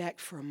step back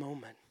for a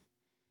moment,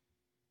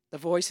 the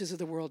voices of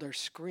the world are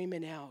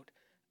screaming out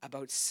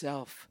about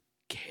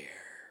self-care.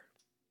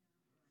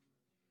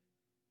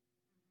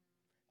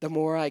 The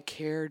more I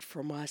cared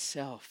for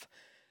myself,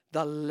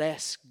 the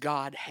less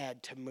God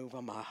had to move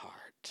on my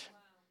heart.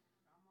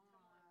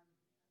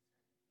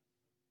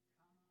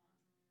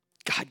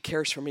 God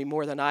cares for me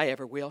more than I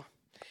ever will.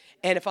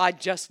 And if I'd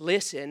just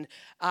listen,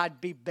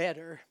 I'd be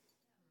better.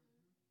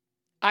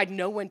 I'd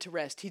know when to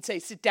rest. He'd say,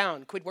 sit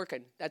down, quit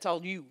working. That's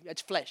all you.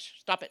 That's flesh.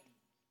 Stop it.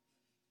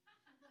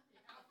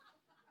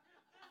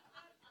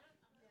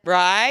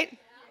 Right?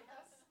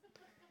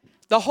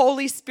 The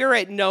Holy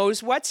Spirit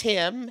knows what's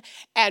him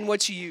and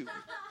what's you.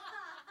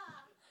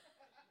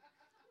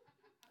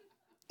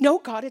 No,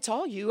 God, it's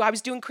all you. I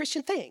was doing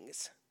Christian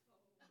things.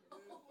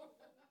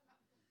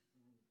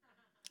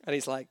 And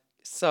he's like,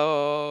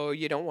 so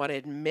you don't want to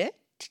admit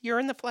you're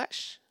in the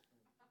flesh?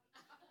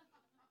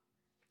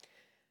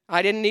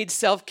 I didn't need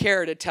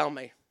self-care to tell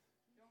me.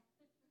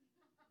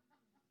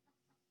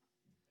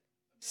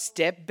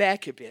 Step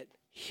back a bit.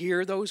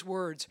 Hear those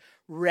words.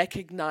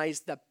 Recognize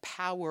the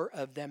power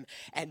of them.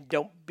 And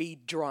don't be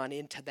drawn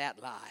into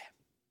that lie.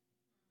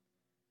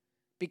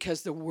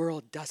 Because the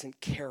world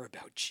doesn't care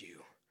about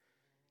you.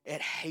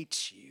 It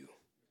hates you.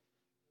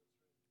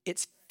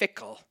 It's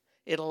fickle.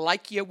 It'll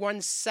like you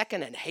 1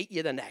 second and hate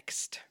you the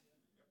next.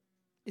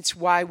 It's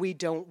why we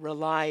don't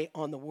rely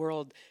on the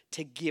world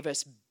to give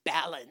us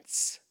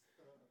balance.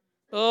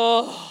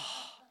 Oh,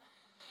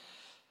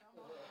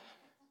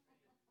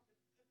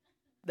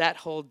 that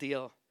whole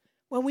deal.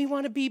 Well, we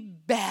want to be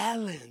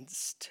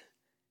balanced.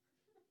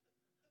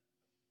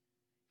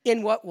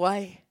 In what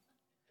way?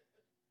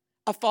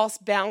 A false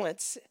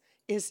balance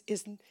is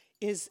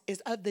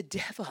of the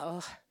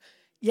devil.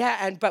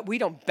 Yeah, but we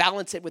don't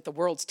balance it with the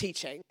world's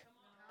teaching.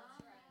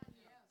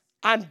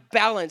 I'm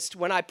balanced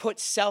when I put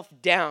self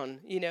down.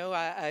 You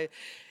know,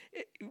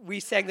 we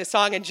sang the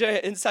song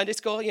in Sunday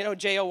school, you know,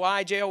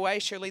 J-O-Y, J-O-Y.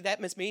 Surely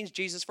that means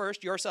Jesus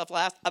first, yourself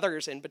last,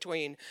 others in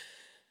between.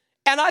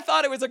 And I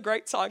thought it was a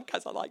great song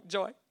because I like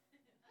joy.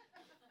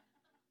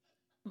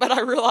 But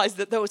I realized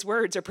that those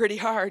words are pretty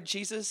hard.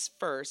 Jesus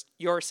first,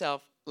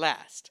 yourself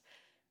last,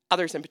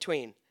 others in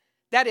between.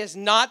 That is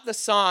not the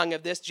song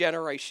of this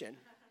generation,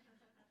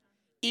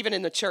 even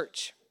in the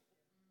church.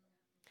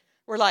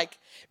 We're like,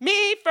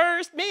 me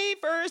first,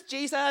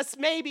 Jesus,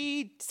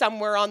 maybe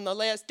somewhere on the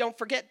list. Don't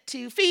forget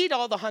to feed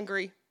all the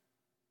hungry.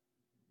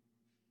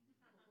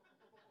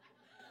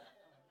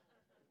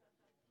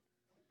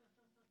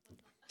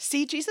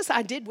 See, Jesus,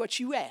 I did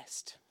what you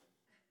asked.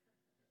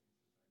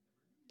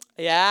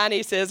 Yeah, and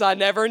he says, I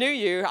never knew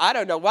you. I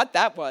don't know what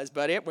that was,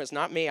 but it was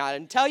not me. I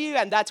didn't tell you,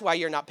 and that's why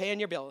you're not paying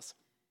your bills.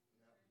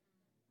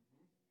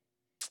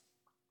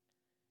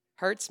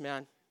 Hurts,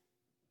 man.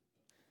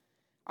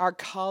 Our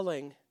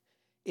calling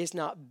is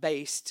not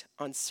based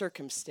on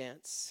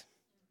circumstance.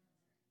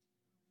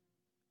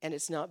 And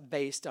it's not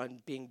based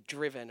on being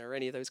driven or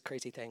any of those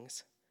crazy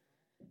things.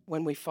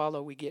 When we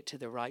follow, we get to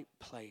the right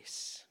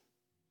place.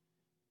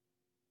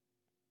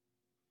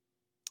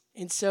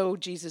 And so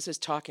Jesus is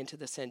talking to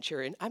the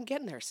centurion. I'm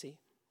getting there, see?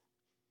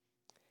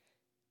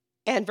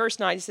 And verse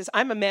 9, he says,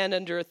 I'm a man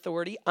under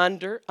authority,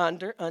 under,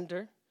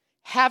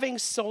 having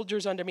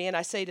soldiers under me. And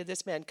I say to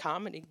this man,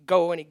 come, and he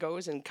go, and he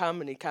goes, and come,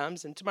 and he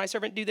comes. And to my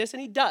servant, do this,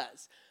 and he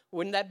does.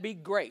 Wouldn't that be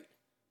great?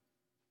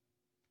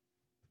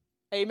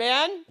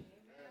 Amen? Amen?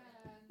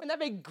 Wouldn't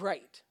that be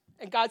great?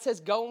 And God says,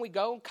 go, and we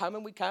go, and come,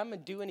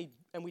 and do,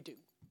 and we do.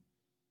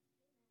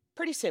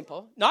 Pretty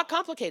simple. Not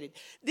complicated.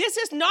 This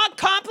is not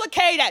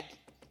complicated.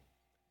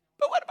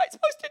 But what am I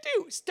supposed to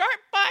do? Start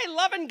by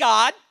loving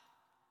God.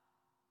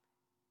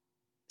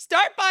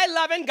 Start by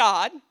loving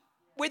God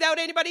without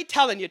anybody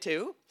telling you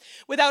to.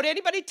 Without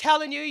anybody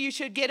telling you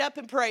should get up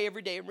and pray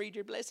every day and read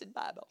your blessed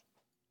Bible.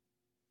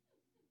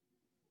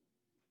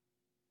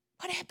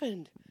 What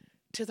happened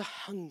to the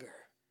hunger?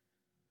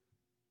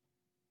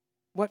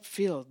 What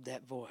filled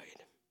that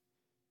void?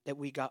 that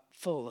we got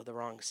full of the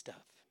wrong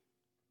stuff.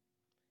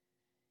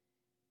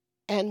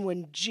 And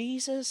when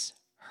Jesus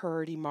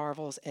heard, he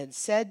marvels and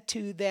said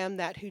to them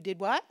that who did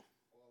what?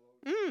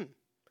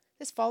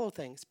 This follow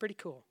thing is pretty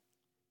cool.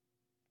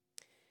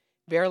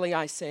 Verily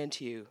I say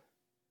unto you,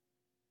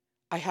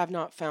 I have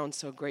not found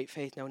so great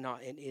faith, no,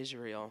 not in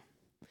Israel.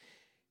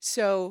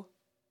 So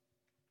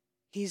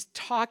he's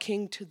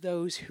talking to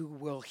those who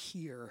will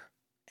hear.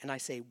 And I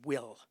say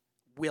will.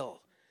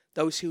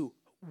 Those who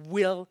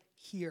will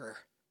hear.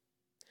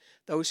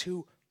 Those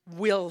who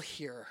will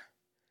hear.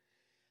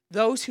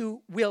 Those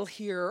who will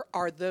hear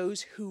are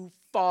those who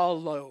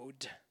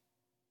followed.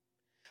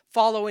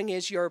 Following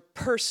is your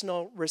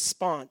personal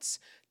response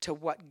to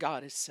what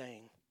God is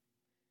saying.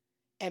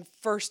 And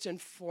first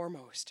and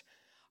foremost,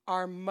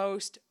 our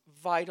most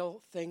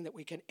vital thing that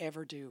we can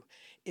ever do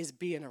is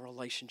be in a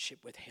relationship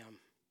with him.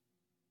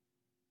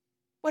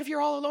 What if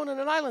you're all alone on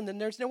an island and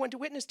there's no one to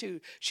witness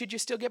to? Should you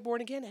still get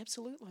born again?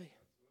 Absolutely.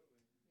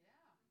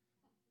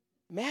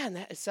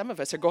 Man, some of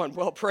us are going,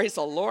 well, praise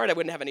the Lord. I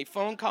wouldn't have any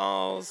phone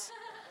calls.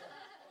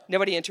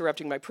 Nobody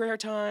interrupting my prayer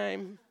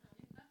time.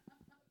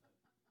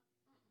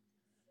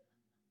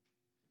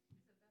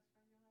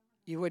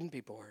 You wouldn't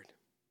be bored.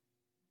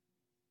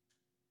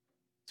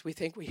 So we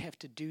think we have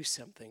to do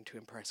something to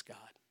impress God.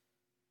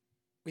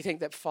 We think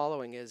that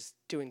following is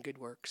doing good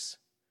works.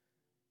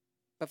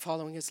 But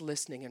following is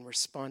listening and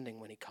responding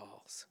when he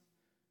calls.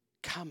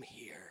 Come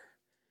here.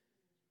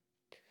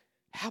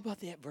 How about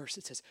that verse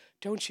that says,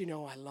 don't you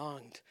know I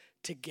longed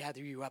to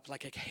gather you up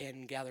like a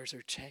hen gathers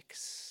her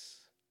chicks?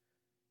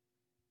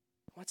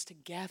 He wants to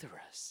gather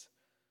us.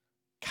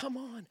 Come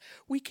on.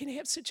 We can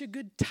have such a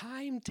good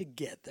time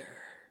together.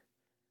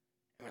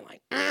 And we're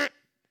like,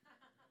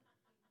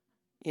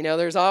 You know,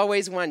 there's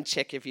always one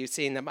chick, if you've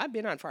seen them. I've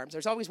been on farms.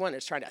 There's always one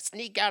that's trying to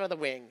sneak out of the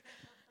wing.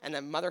 And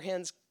the mother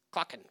hen's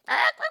clucking. And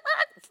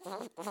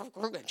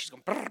she's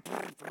going.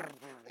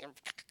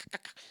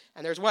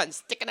 And there's one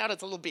sticking out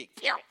its little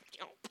beak.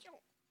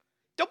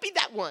 Don't be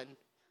that one.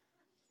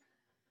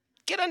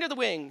 Get under the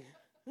wing.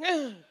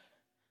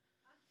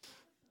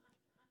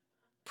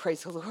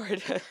 Praise the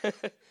Lord.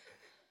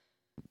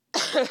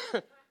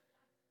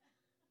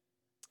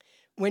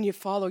 When you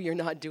follow, you're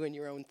not doing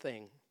your own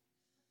thing.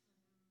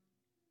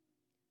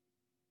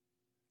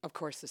 Of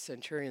course, the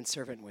centurion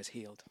servant was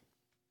healed.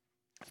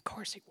 Of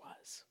course he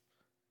was.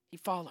 He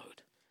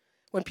followed.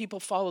 When people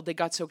followed, they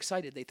got so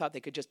excited, they thought they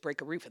could just break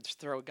a roof and just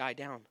throw a guy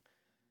down.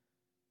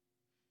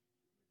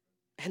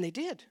 And they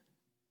did.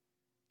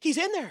 He's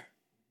in there.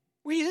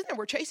 He's in there.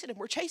 We're chasing him.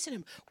 We're chasing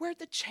him. Where'd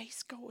the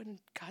chase go in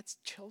God's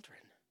children?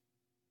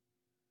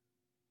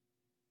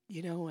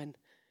 You know, and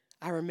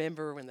I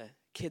remember when the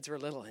kids were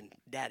little and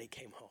Daddy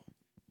came home.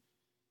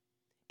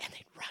 And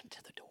they'd run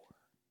to the door.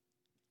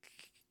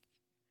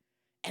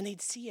 And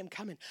they'd see him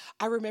coming.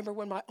 I remember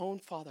when my own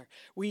father,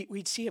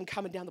 we'd see him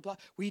coming down the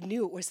block. We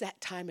knew it was that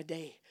time of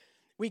day.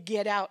 We'd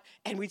get out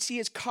and we'd see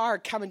his car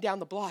coming down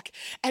the block.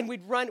 And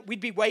we'd run,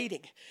 we'd be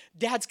waiting.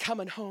 Dad's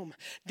coming home.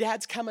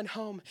 Dad's coming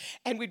home.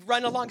 And we'd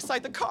run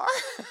alongside the car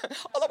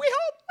all the way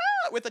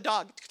home with the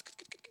dog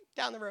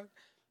down the road.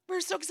 We're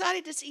so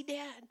excited to see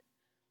Dad.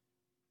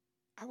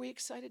 Are we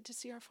excited to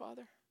see our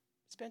Father?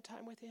 Spend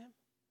time with him?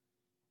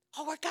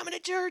 Oh, we're coming to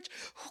church.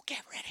 Oh,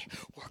 get ready.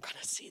 We're going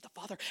to see the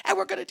Father. And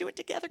we're going to do it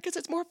together because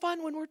it's more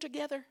fun when we're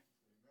together.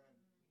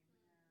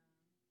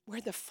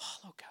 Where'd the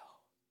follow go?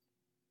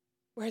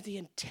 Where'd the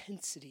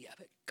intensity of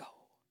it go?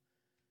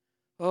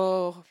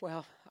 Oh,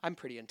 well, I'm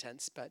pretty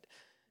intense,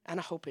 and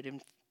I hope it,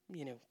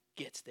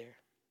 gets there.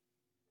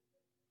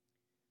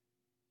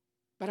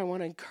 But I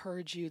want to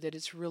encourage you that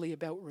it's really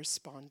about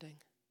responding.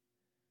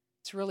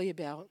 It's really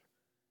about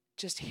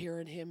just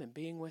hearing him and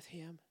being with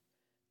him.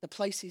 The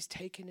place he's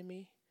taken to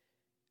me,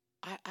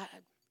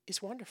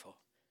 it's wonderful.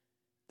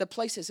 The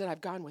places that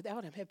I've gone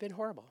without him have been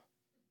horrible.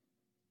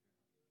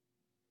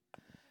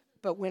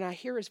 But when I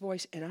hear his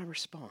voice and I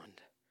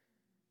respond,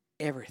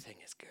 everything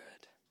is good.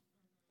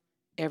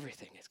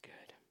 Everything is good.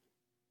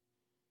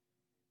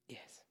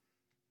 Yes.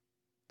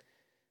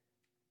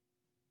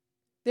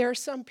 There are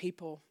some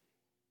people,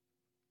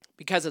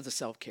 because of the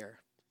self-care,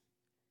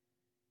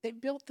 they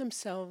built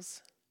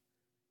themselves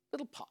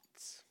little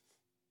pots.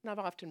 And I've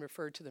often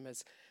referred to them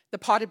as the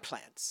potted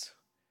plants.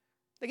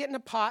 They get in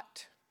a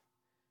pot,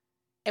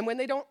 and when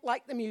they don't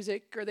like the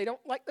music, or they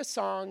don't like the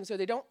songs, or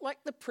they don't like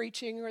the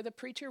preaching, or the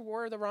preacher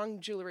wore the wrong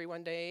jewelry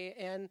one day,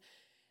 and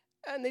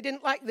they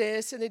didn't like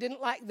this, and they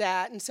didn't like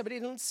that, and somebody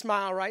didn't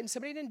smile right, and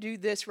somebody didn't do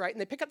this right, and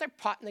they pick up their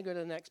pot and they go to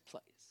the next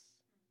place.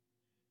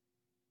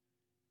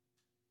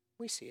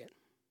 We see it.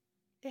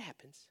 It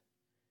happens.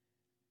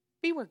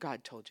 Be where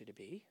God told you to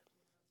be.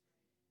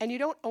 And you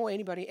don't owe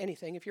anybody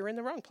anything if you're in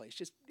the wrong place.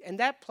 Just in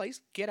that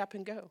place, get up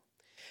and go.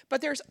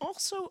 But there's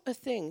also a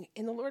thing,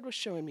 and the Lord was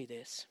showing me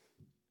this.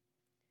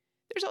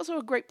 There's also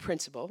a great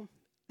principle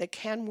that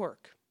can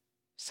work.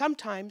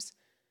 Sometimes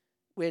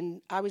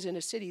when I was in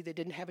a city that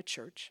didn't have a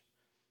church,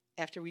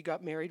 after we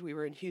got married, we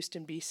were in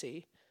Houston,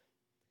 BC,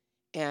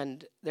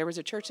 and there was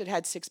a church that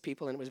had 6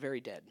 people and it was very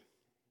dead.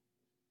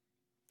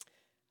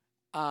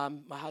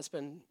 My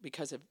husband,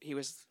 because he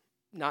was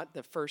not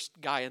the first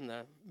guy in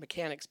the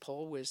mechanics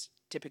pole, was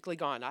typically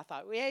gone. I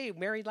thought, hey,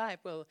 married life.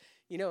 Well,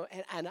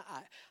 and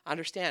I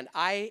understand.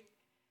 I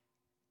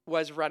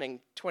was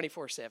running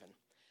 24/7.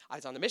 I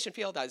was on the mission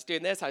field. I was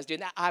doing this. I was doing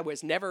that. I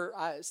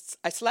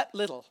slept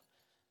little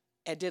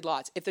and did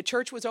lots. If the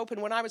church was open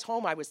when I was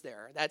home, I was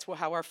there. That's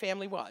how our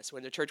family was.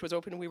 When the church was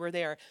open, we were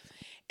there.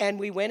 And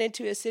we went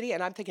into a city,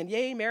 and I'm thinking,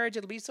 yay, marriage,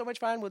 it'll be so much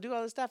fun. We'll do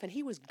all this stuff. And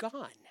he was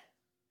gone.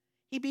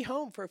 He'd be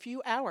home for a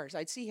few hours.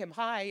 I'd see him.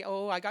 Hi,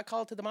 I got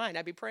called to the mine.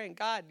 I'd be praying,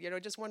 God,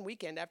 just one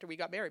weekend after we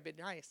got married, but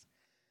nice.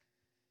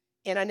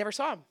 And I never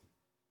saw him.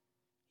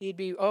 He'd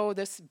be,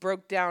 this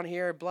broke down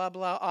here, blah,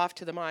 blah, off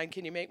to the mine.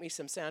 Can you make me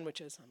some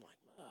sandwiches? I'm like,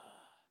 ugh.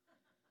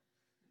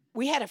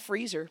 We had a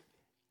freezer.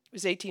 It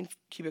was 18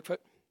 cubic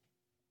foot.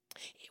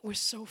 It was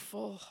so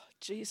full.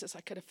 Jesus,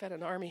 I could have fed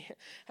an army.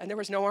 And there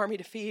was no army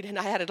to feed. And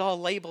I had it all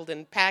labeled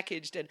and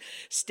packaged and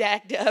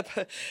stacked up.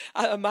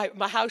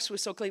 My house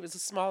was so clean. It was a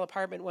small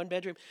apartment, 1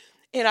 bedroom.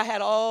 And I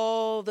had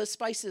all the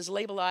spices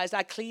labelized.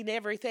 I cleaned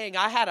everything.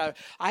 I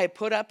had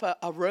put up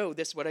a row.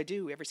 This is what I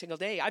do every single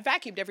day. I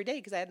vacuumed every day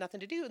because I had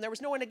nothing to do. And there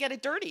was no one to get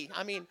it dirty.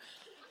 I mean,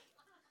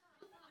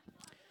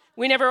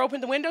 we never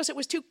opened the windows. It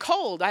was too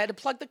cold. I had to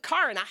plug the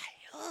car. And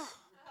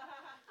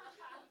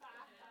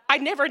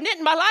I'd never knit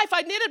in my life.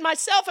 I knitted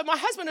myself and my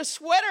husband a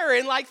sweater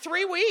in like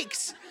 3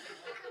 weeks.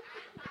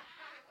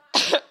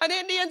 An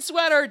Indian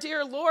sweater,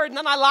 dear Lord. And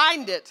then I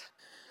lined it.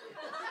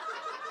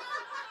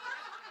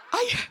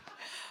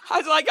 I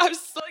was like,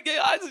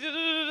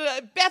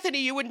 Bethany,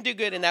 you wouldn't do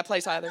good in that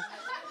place either.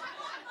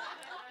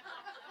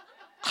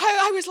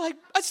 I was like,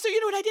 so you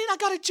know what I did? I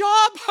got a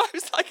job. I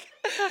was like,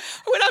 I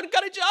went out and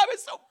got a job. I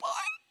was so bored.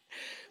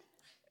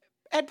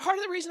 And part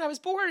of the reason I was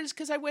bored is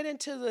because I went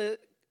into the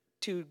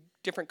 2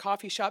 different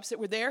coffee shops that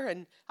were there,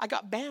 and I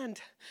got banned.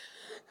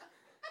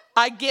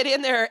 I'd get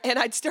in there, and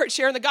I'd start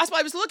sharing the gospel.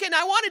 I was looking,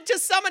 I wanted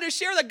just someone to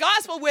share the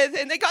gospel with,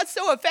 and they got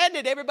so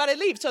offended, everybody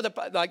leaves. So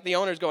the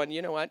owner's going,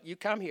 you know what, you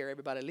come here,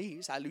 everybody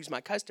leaves. I lose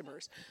my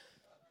customers.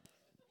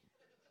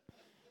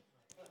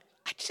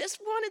 I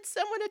just wanted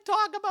someone to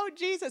talk about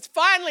Jesus.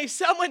 Finally,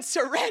 someone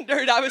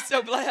surrendered. I was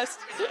so blessed.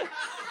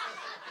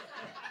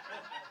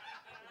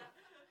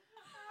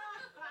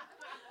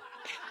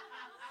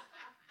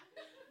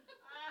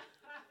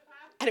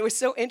 And it was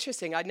so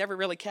interesting. I'd never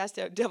really cast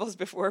out devils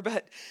before,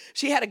 but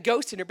she had a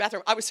ghost in her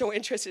bathroom. I was so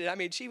interested. I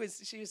mean, she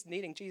was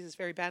needing Jesus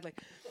very badly.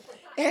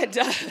 And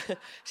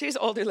she was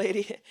an older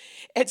lady.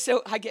 And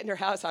so I get in her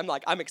house.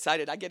 I'm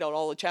excited. I get out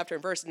all the chapter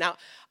and verse. Now,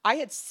 I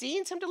had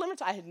seen some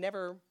deliverance. I had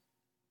never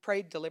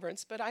prayed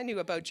deliverance, but I knew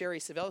about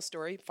Jerry Savelle's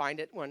story. Find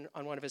it on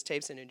one of his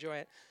tapes and enjoy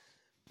it.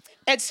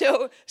 And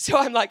so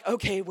I'm like,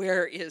 okay,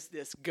 where is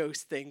this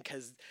ghost thing?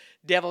 Because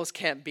devils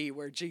can't be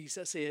where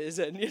Jesus is.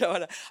 And,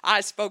 and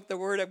I spoke the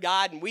word of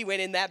God, and we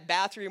went in that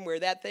bathroom where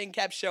that thing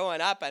kept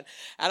showing up, and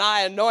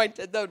I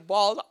anointed the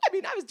walls. I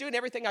mean, I was doing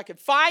everything I could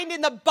find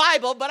in the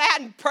Bible, but I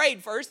hadn't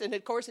prayed first, and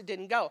of course it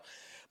didn't go.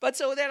 But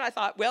so then I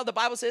thought, well, the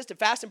Bible says to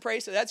fast and pray,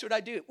 so that's what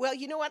I do. Well,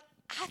 you know what?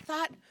 I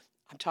thought,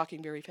 I'm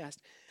talking very fast.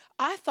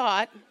 I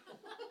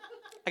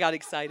got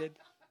excited.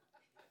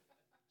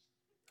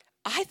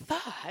 I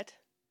thought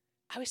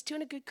I was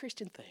doing a good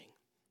Christian thing.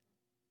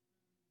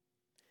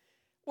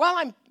 While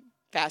I'm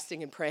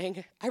fasting and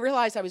praying, I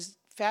realized I was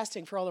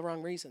fasting for all the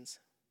wrong reasons.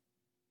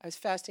 I was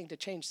fasting to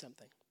change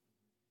something.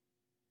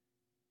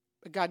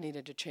 But God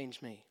needed to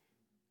change me.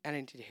 And I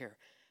needed to hear.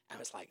 I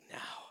was like, no.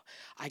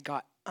 I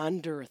got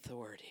under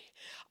authority.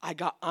 I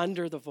got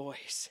under the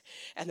voice.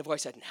 And the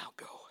voice said, now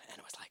go. And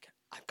I was like,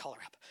 I call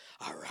her up.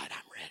 All right,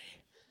 I'm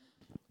ready.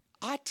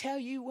 I tell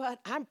you what,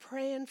 I'm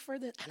praying for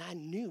this. And I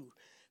knew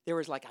there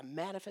was like a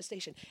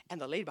manifestation, and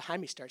the lady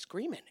behind me starts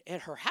screaming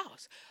at her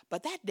house.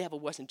 But that devil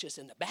wasn't just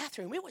in the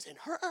bathroom, it was in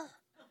her.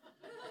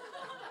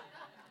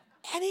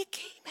 And it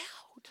came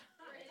out.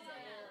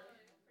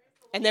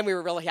 And then we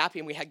were really happy,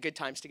 and we had good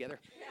times together.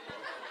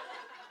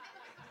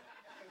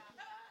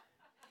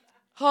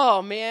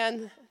 Oh,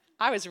 man.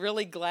 I was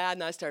really glad,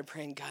 and I started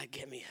praying, God,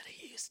 get me out of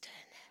Houston.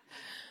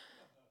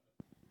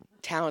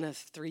 Town of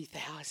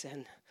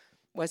 3,000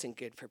 wasn't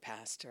good for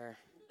pastor.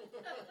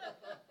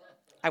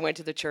 I went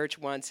to the church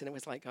once, and it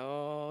was like,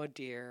 oh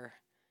dear,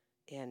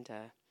 and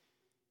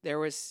it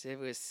was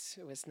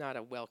not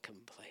a welcome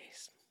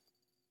place.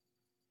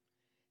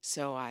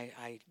 So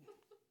I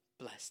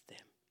blessed them,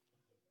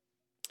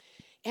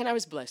 and I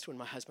was blessed when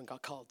my husband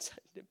got called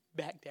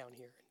back down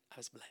here. I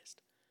was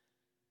blessed.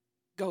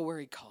 Go where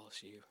he calls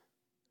you.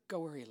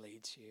 Go where he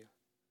leads you.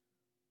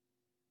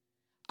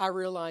 I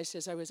realized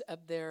as I was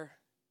up there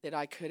that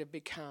I could have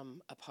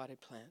become a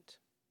potted plant.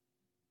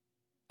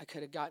 I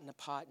could have gotten a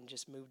pot and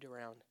just moved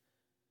around.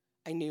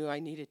 I knew I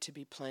needed to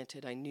be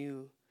planted. I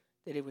knew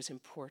that it was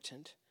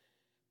important.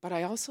 But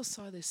I also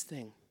saw this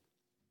thing.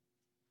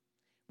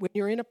 When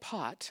you're in a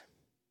pot,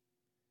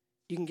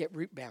 you can get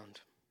root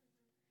bound.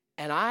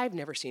 And I've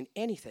never seen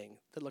anything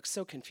that looks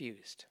so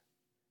confused.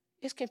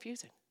 It's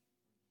confusing.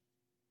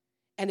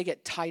 And they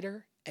get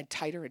tighter and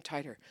tighter and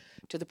tighter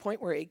to the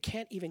point where it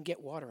can't even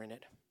get water in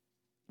it.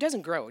 It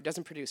doesn't grow. It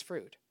doesn't produce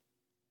fruit.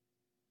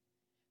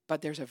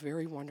 But there's a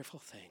very wonderful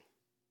thing.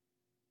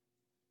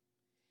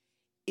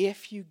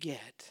 If you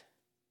get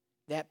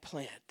that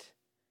plant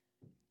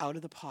out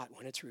of the pot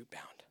when it's root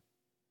bound,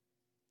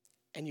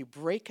 and you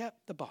break up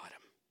the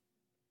bottom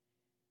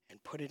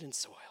and put it in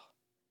soil,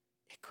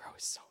 it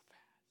grows so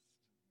fast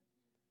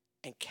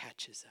and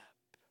catches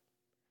up.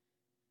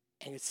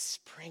 And it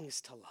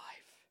springs to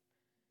life.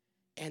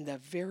 And the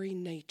very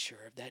nature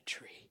of that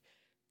tree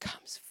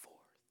comes forth.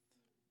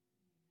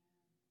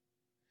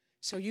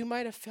 So you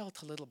might have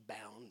felt a little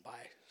bound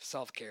by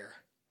self-care,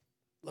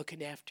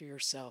 looking after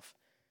yourself,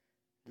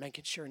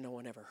 making sure no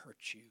one ever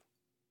hurts you.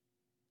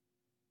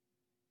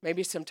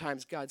 Maybe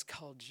sometimes God's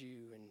called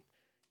you and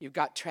you've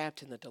got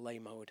trapped in the delay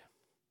mode.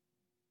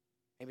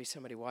 Maybe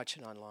somebody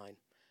watching online.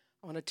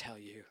 I want to tell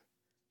you,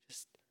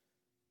 just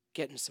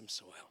get in some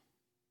soil.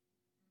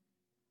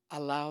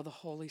 Allow the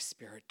Holy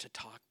Spirit to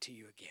talk to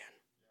you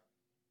again.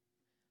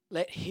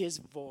 Let His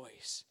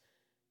voice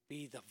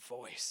be the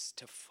voice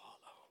to follow.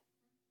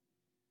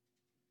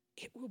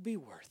 It will be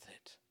worth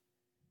it.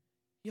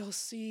 You'll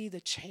see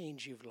the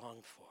change you've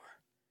longed for.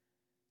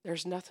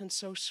 There's nothing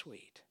so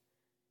sweet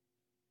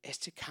as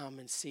to come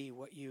and see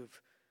what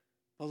you've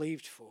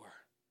believed for,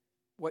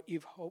 what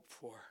you've hoped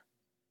for,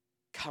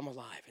 come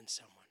alive in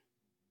someone.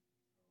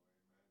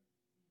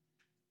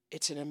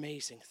 It's an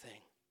amazing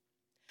thing.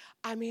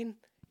 I mean,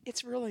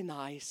 it's really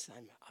nice.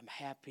 I'm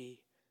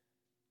happy.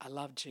 I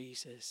love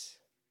Jesus.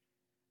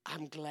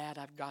 I'm glad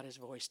I've got His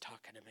voice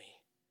talking to me.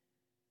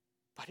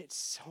 But it's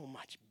so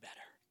much better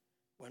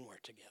when we're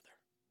together.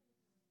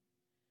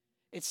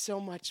 It's so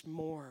much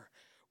more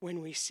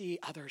when we see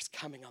others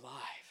coming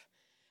alive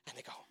and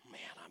they go, man,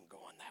 I'm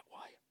going that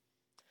way.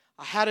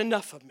 I had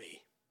enough of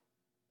me.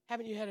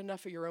 Haven't you had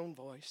enough of your own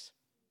voice?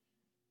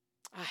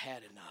 I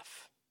had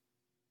enough.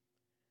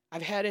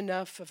 I've had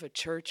enough of a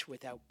church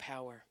without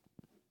power.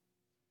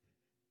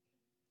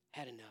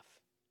 Had enough.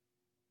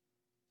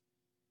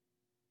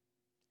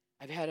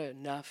 I've had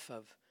enough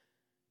of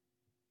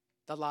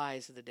the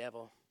lies of the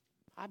devil.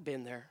 I've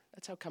been there.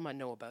 That's how come I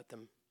know about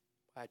them.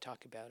 Why I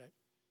talk about it.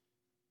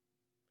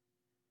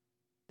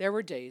 There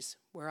were days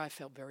where I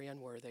felt very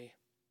unworthy.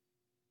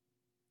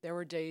 There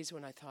were days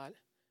when I thought,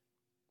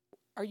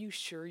 are you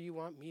sure you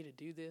want me to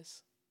do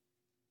this?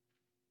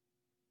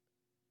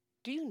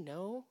 Do you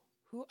know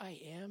who I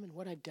am and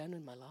what I've done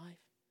in my life?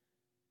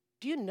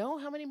 Do you know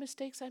how many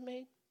mistakes I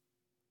made?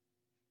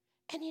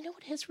 And you know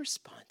what his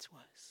response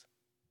was?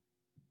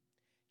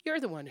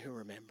 You're the one who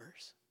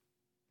remembers.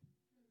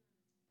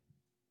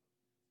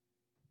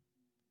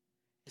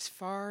 As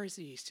far as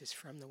the east is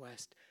from the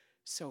west,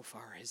 so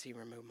far has He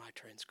removed my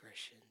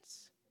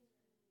transgressions.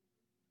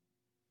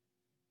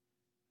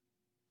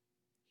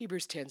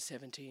 Hebrews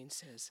 10:17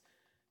 says,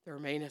 there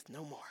remaineth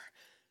no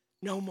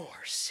more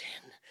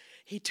sin.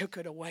 He took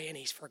it away and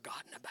He's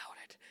forgotten about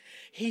it.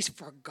 He's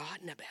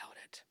forgotten about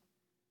it.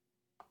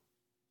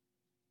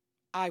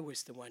 I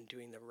was the one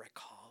doing the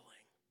recalling.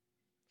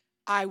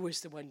 I was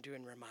the one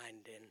doing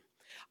reminding.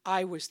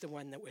 I was the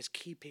one that was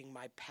keeping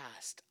my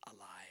past alive.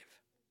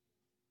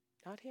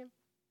 Not Him.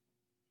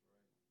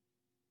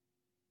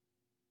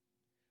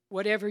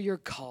 Whatever you're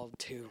called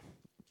to,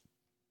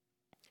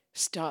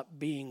 stop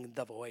being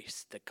the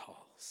voice that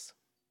calls.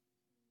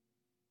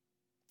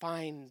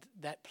 Find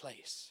that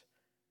place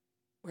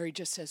where He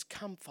just says,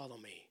 come follow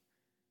me.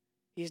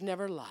 He's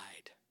never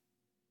lied.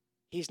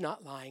 He's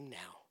not lying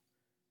now.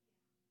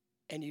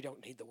 And you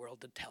don't need the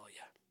world to tell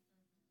you.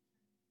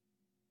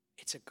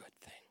 It's a good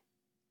thing.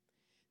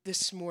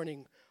 This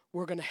morning,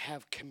 we're going to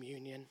have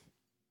communion.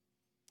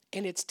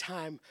 And it's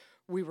time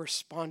we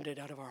responded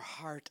out of our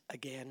heart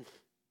again.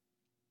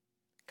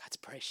 God's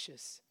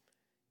precious.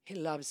 He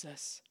loves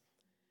us.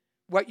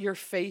 What you're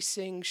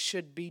facing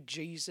should be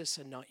Jesus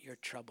and not your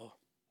trouble.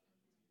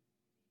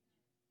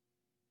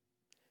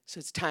 So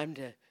it's time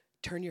to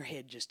turn your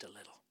head just a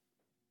little.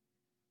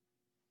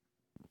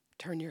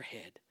 Turn your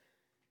head.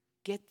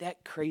 Get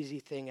that crazy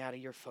thing out of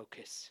your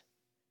focus.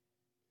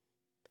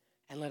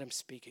 And let Him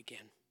speak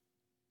again.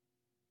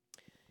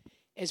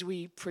 As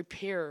we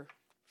prepare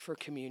for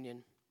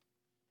communion,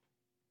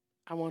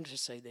 I want to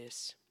say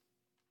this.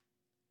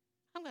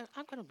 I'm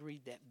going to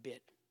read that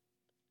bit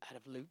out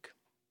of Luke.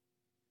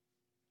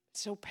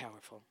 It's so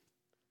powerful.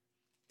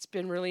 It's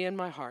been really in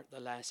my heart, the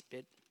last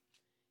bit,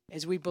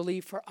 as we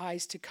believe for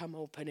eyes to come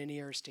open and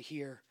ears to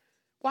hear.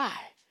 Why?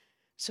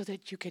 So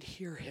that you could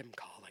hear Him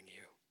calling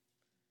you.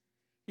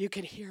 You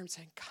can hear Him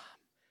saying, come,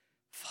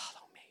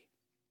 follow me.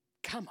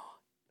 Come on.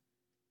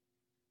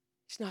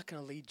 He's not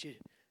going to lead you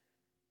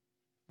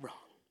wrong.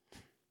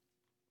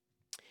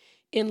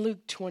 In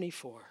Luke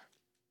 24,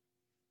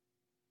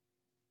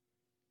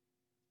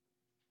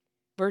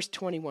 verse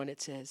 21,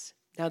 it says,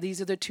 now these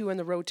are the two on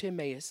the road to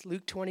Emmaus,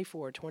 Luke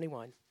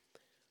 24:21.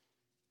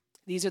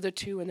 These are the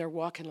two and they're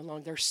walking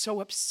along. They're so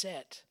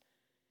upset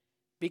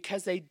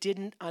because they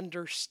didn't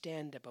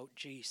understand about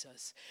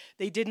Jesus.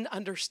 They didn't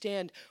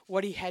understand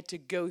what He had to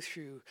go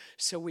through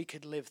so we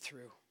could live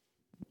through.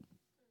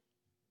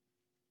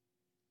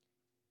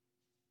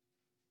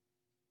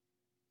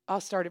 I'll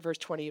start at verse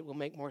 20. It will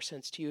make more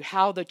sense to you.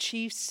 How the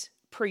chief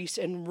priests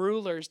and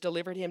rulers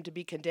delivered him to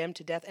be condemned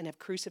to death and have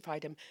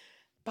crucified him.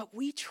 But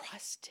we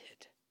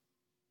trusted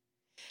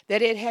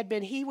that it had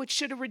been he which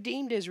should have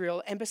redeemed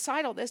Israel. And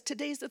beside all this,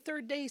 today's the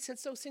third day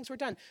since those things were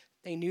done.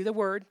 They knew the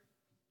word.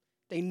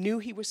 They knew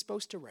he was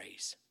supposed to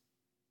raise.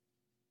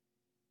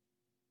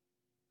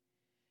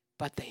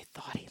 But they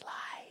thought he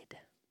lied.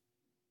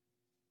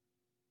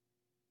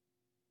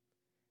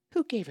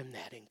 Who gave him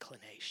that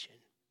inclination?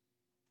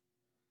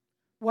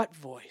 What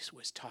voice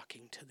was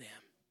talking to them?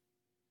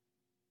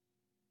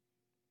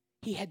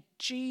 He had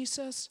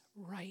Jesus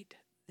right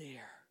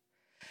there.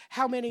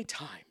 How many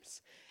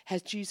times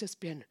has Jesus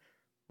been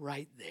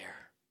right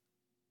there?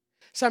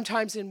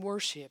 Sometimes in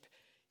worship,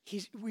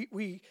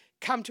 we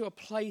come to a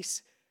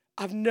place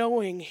of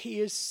knowing he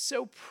is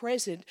so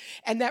present,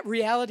 and that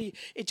reality,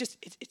 it's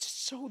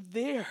so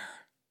there.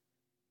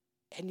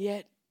 And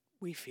yet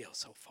we feel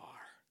so far.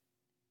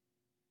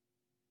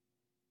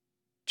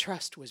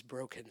 Trust was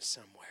broken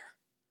somewhere.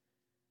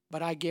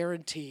 But I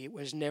guarantee it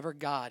was never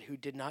God who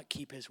did not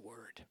keep his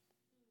word.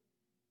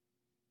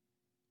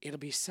 It'll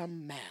be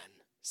some man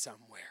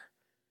somewhere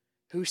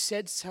who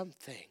said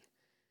something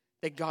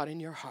that got in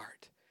your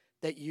heart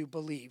that you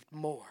believed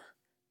more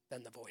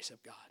than the voice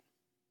of God.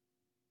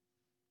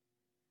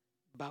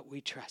 But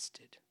we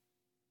trusted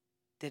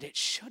that it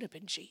should have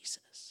been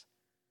Jesus.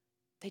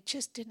 They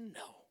just didn't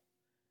know,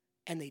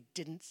 and they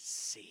didn't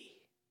see.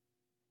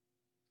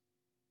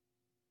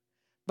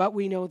 But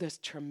we know this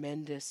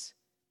tremendous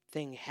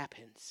thing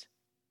happens.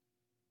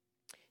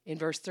 In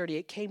verse 30,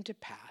 it came to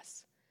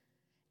pass,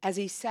 as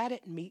he sat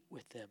at meat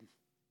with them,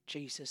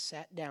 Jesus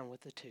sat down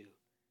with the two.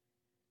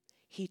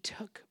 He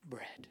took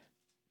bread,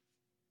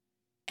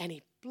 and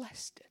he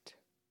blessed it,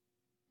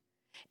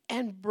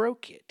 and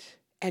broke it,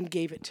 and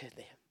gave it to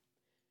them.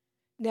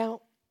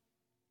 Now,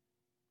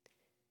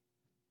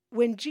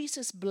 when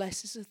Jesus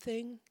blesses a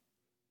thing,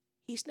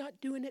 he's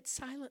not doing it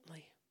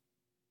silently.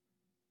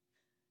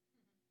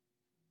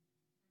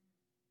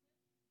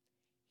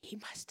 He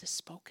must have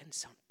spoken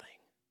something.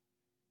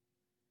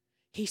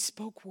 He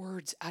spoke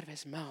words out of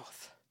his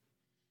mouth.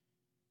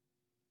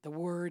 The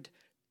word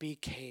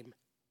became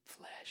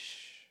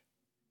flesh.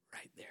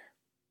 Right there.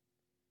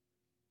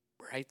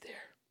 Right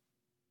there.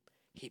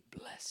 He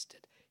blessed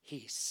it.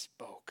 He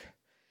spoke.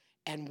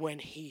 And when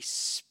he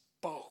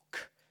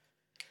spoke,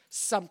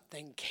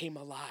 something came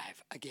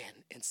alive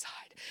again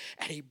inside.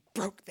 And he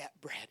broke that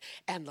bread.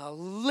 And the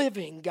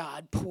living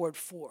God poured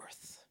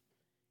forth.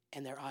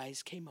 And their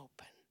eyes came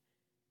open.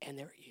 And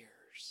their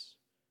ears.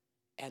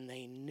 And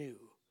they knew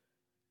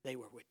they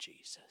were with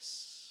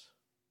Jesus.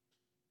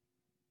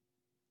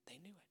 They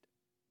knew it.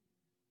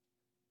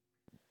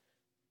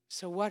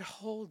 So what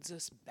holds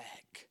us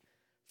back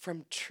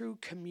from true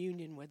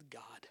communion with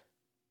God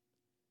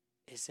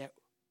is that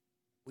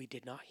we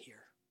did not hear.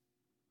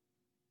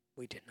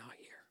 We did not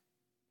hear.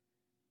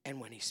 And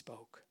when he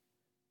spoke,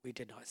 we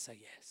did not say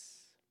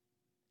yes.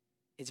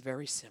 It's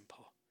very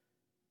simple.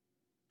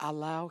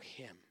 Allow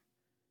him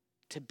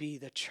to be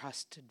the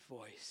trusted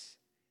voice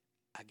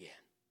again.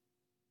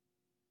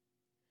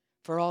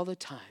 For all the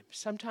time,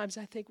 sometimes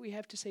I think we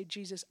have to say,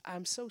 Jesus,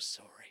 I'm so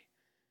sorry.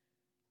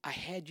 I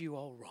had you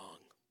all wrong.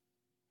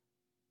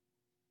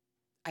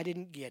 I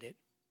didn't get it.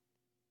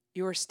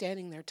 You were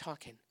standing there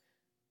talking,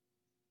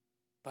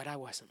 but I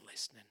wasn't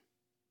listening.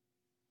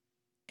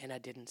 And I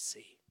didn't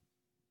see.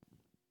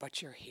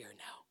 But you're here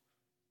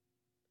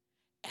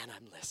now. And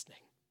I'm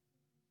listening.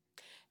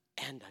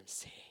 And I'm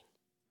seeing.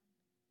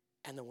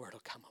 And the word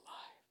will come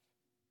alive.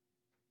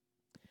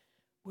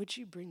 Would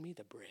you bring me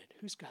the bread?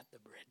 Who's got the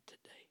bread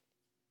today?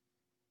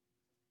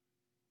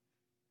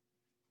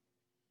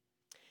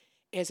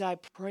 As I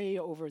pray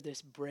over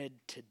this bread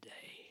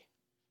today,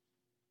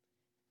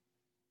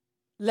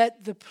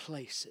 let the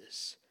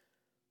places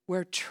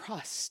where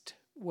trust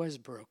was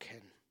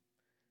broken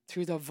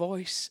through the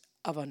voice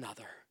of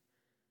another,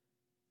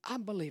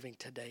 I'm believing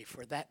today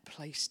for that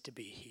place to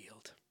be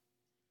healed.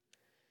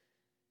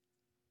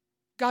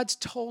 God's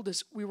told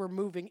us we were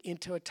moving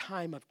into a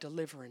time of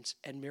deliverance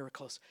and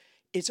miracles.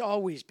 It's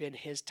always been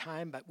his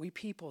time, but we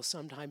people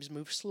sometimes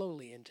move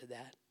slowly into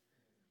that.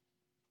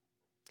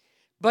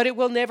 But it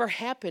will never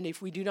happen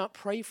if we do not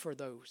pray for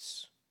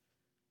those.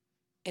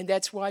 And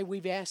that's why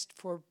we've asked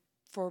for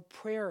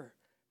prayer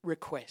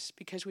requests,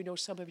 because we know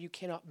some of you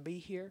cannot be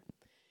here.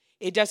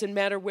 It doesn't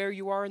matter where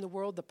you are in the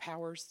world, the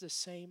power is the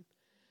same.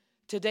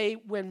 Today,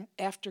 when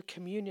after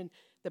communion,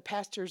 the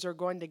pastors are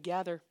going to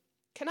gather,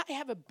 can I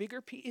have a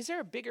bigger piece? Is there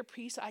a bigger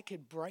piece I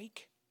could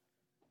break?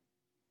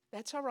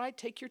 That's all right.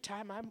 Take your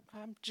time.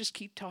 I'm just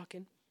keep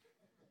talking.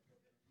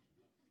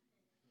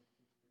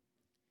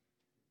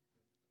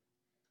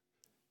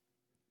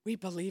 We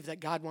believe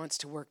that God wants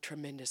to work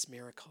tremendous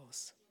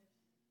miracles.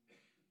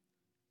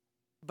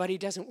 But he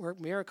doesn't work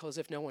miracles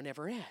if no one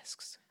ever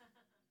asks.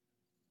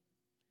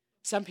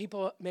 Some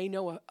people may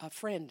know a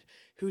friend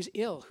who's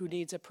ill, who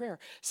needs a prayer.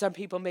 Some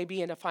people may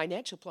be in a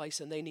financial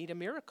place and they need a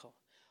miracle.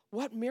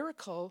 What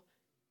miracle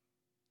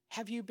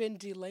have you been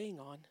delaying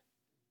on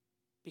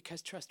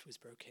because trust was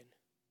broken?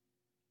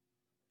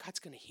 God's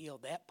going to heal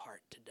that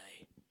part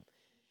today.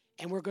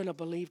 And we're going to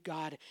believe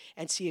God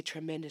and see a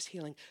tremendous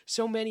healing.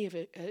 So many of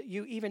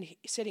you, even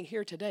sitting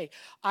here today,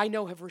 I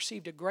know have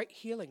received a great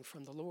healing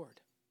from the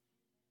Lord.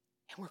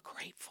 And we're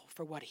grateful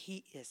for what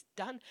he is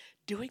done,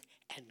 doing,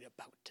 and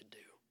about to do.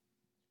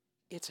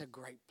 It's a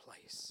great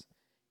place.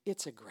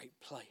 It's a great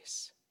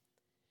place.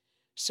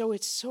 So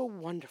it's so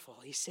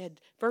wonderful. He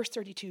said, verse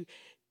 32,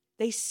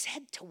 they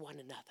said to one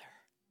another,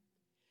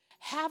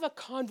 have a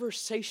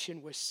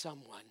conversation with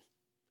someone.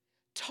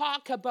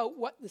 Talk about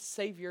what the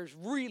Savior's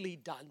really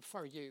done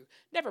for you.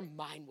 Never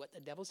mind what the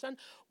devil's done.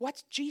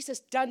 What's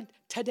Jesus done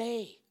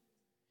today?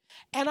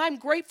 And I'm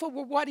grateful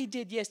for what he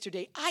did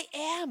yesterday. I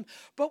am.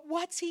 But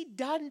what's he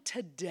done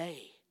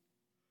today?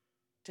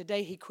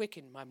 Today he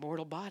quickened my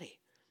mortal body.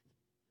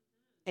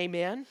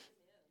 Amen.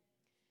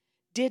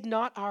 Did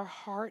not our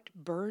heart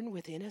burn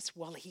within us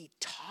while he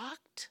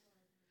talked?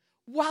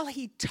 While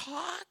he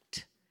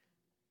talked?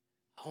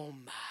 Oh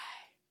my.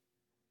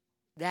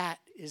 That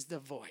is the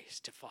voice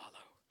to follow.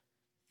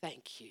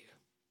 Thank you.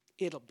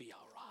 It'll be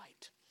all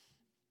right.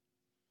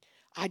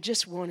 I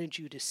just wanted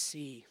you to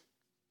see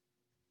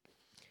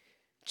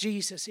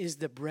Jesus is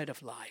the bread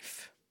of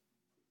life.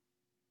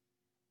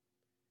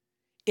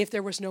 If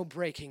there was no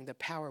breaking, the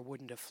power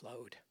wouldn't have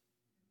flowed.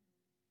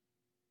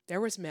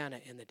 There was manna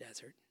in the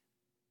desert,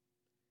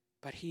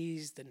 but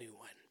he's the new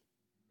one.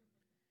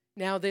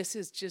 Now this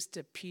is just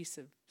a piece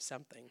of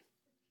something.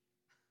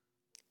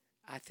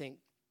 I think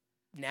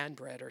naan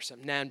bread or some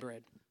naan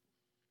bread.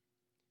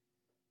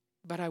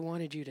 But I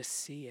wanted you to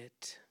see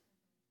it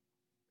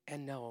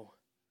and know.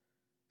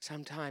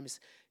 Sometimes,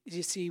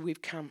 you see,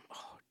 we've come,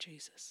 oh,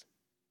 Jesus.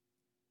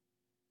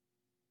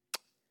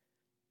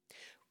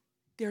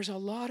 There's a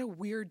lot of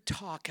weird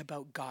talk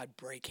about God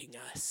breaking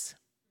us.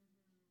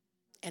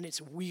 And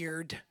it's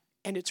weird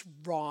and it's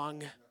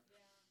wrong.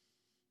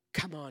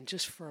 Come on,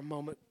 just for a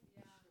moment.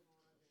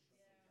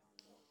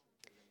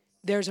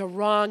 There's a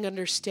wrong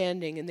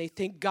understanding, and they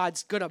think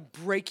God's going to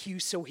break you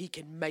so he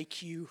can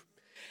make you.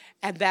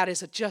 And that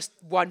is just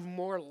one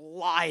more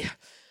lie.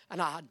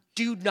 And I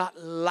do not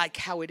like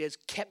how it has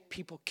kept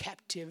people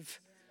captive.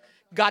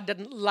 God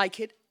didn't like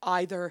it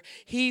either.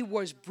 He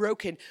was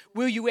broken.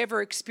 Will you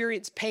ever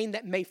experience pain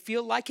that may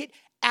feel like it?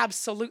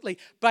 Absolutely.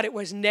 But it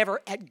was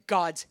never at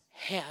God's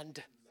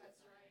hand.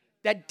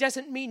 That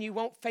doesn't mean you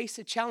won't face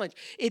a challenge.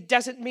 It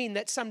doesn't mean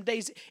that some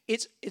days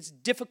it's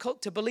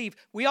difficult to believe.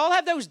 We all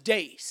have those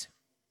days.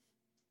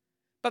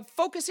 But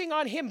focusing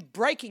on him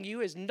breaking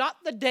you is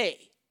not the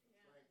day.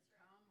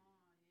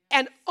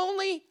 And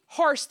only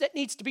horse that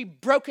needs to be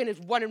broken is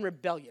one in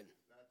rebellion.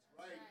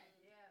 That's right.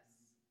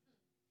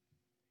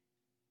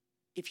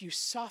 If you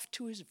soft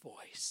to his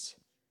voice,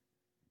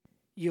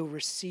 you'll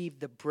receive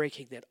the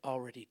breaking that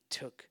already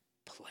took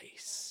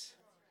place.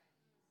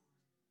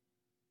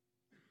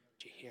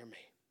 Do you hear me?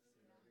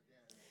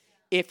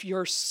 If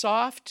you're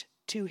soft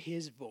to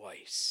his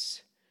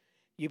voice,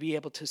 you'll be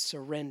able to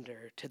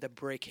surrender to the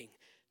breaking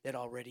that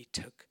already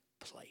took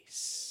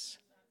place.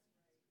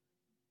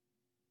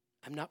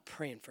 I'm not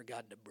praying for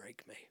God to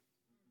break me.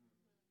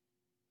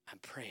 I'm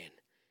praying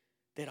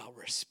that I'll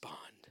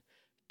respond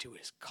to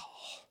his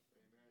call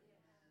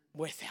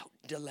without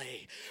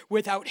delay,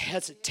 without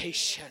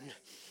hesitation,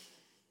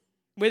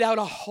 without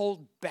a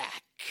hold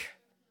back.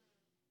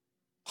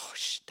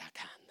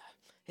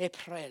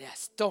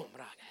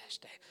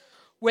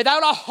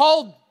 Without a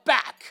hold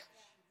back.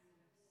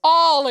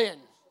 All in.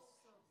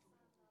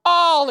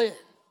 All in.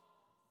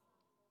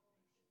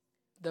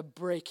 The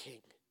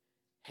breaking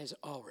has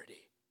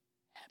already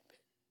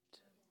happened.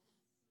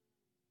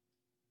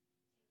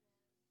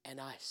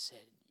 And I said,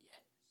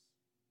 yes.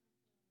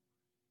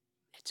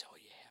 That's all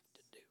you have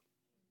to do.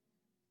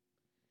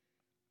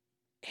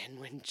 And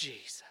when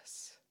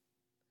Jesus,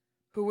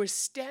 who was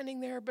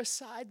standing there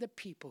beside the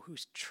people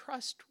whose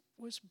trust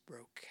was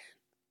broken,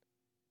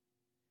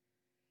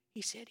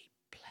 he said he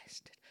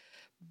blessed it.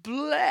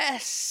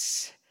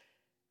 Bless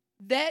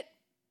that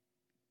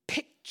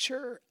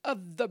picture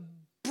of the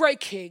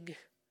breaking.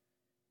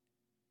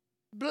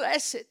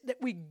 Bless it that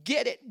we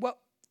get it, what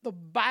the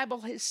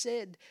Bible has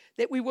said,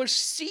 that we will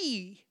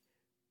see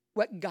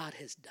what God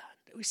has done,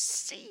 that we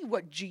see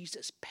what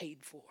Jesus paid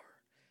for.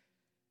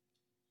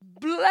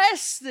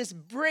 Bless this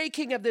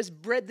breaking of this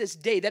bread this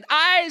day, that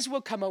eyes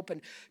will come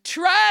open,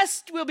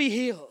 trust will be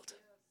healed,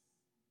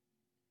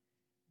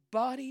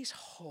 bodies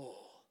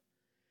whole,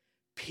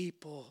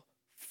 people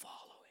following,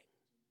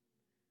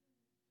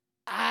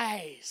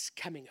 eyes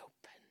coming open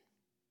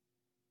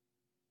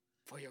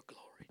for your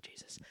glory,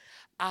 Jesus.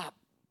 I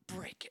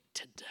break it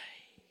today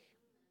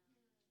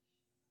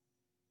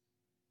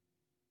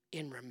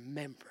in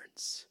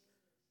remembrance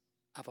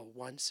of a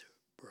once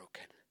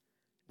broken,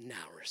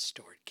 now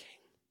restored King.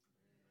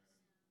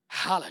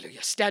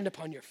 Hallelujah. Stand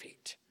upon your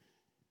feet.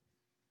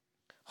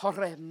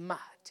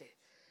 Horemate.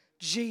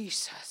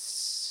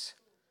 Jesus.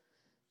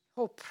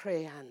 O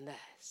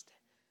preanest.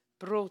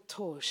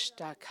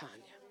 Brotostakanya.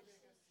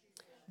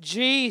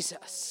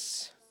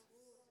 Jesus.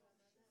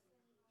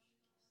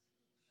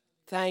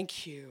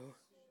 Thank you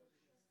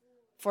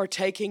for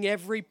taking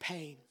every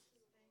pain,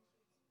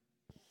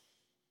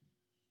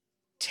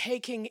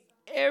 taking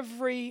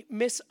every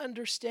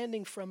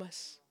misunderstanding from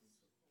us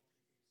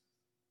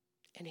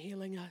and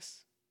healing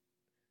us.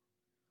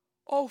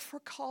 Oh, for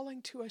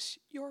calling to us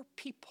your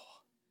people.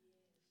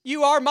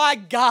 You are my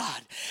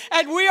God,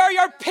 and we are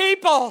your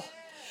people.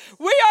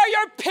 We are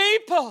your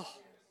people.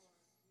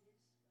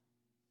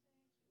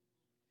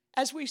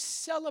 As we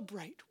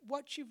celebrate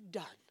what you've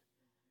done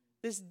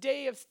this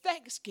day of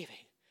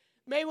Thanksgiving,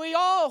 may we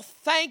all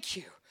thank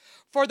you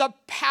for the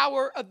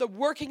power of the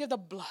working of the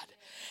blood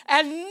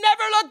and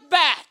never look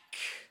back.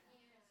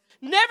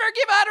 Never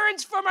give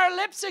utterance from our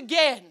lips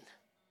again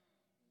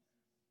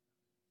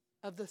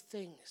of the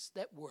things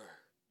that were,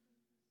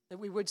 that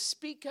we would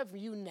speak of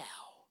you now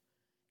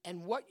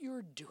and what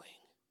you're doing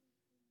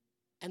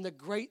and the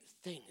great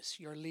things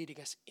you're leading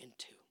us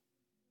into.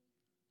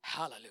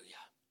 Hallelujah.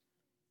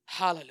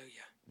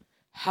 Hallelujah.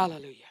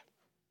 Hallelujah.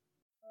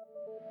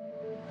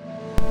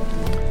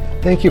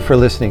 Thank you for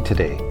listening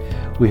today.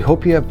 We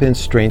hope you have been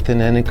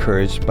strengthened and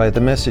encouraged by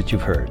the message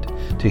you've heard.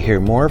 To hear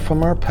more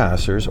from our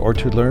pastors or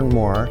to learn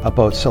more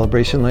about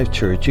Celebration Life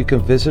Church, you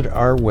can visit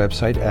our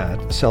website at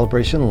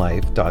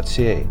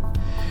celebrationlife.ca.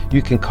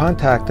 You can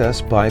contact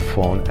us by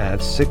phone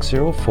at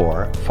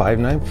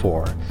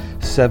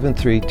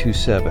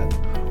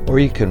 604-594-7327, or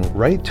you can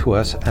write to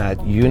us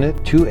at Unit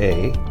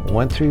 2A,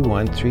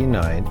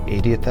 13139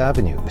 80th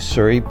Avenue,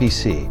 Surrey,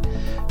 BC,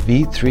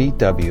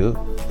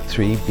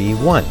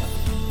 V3W3B1.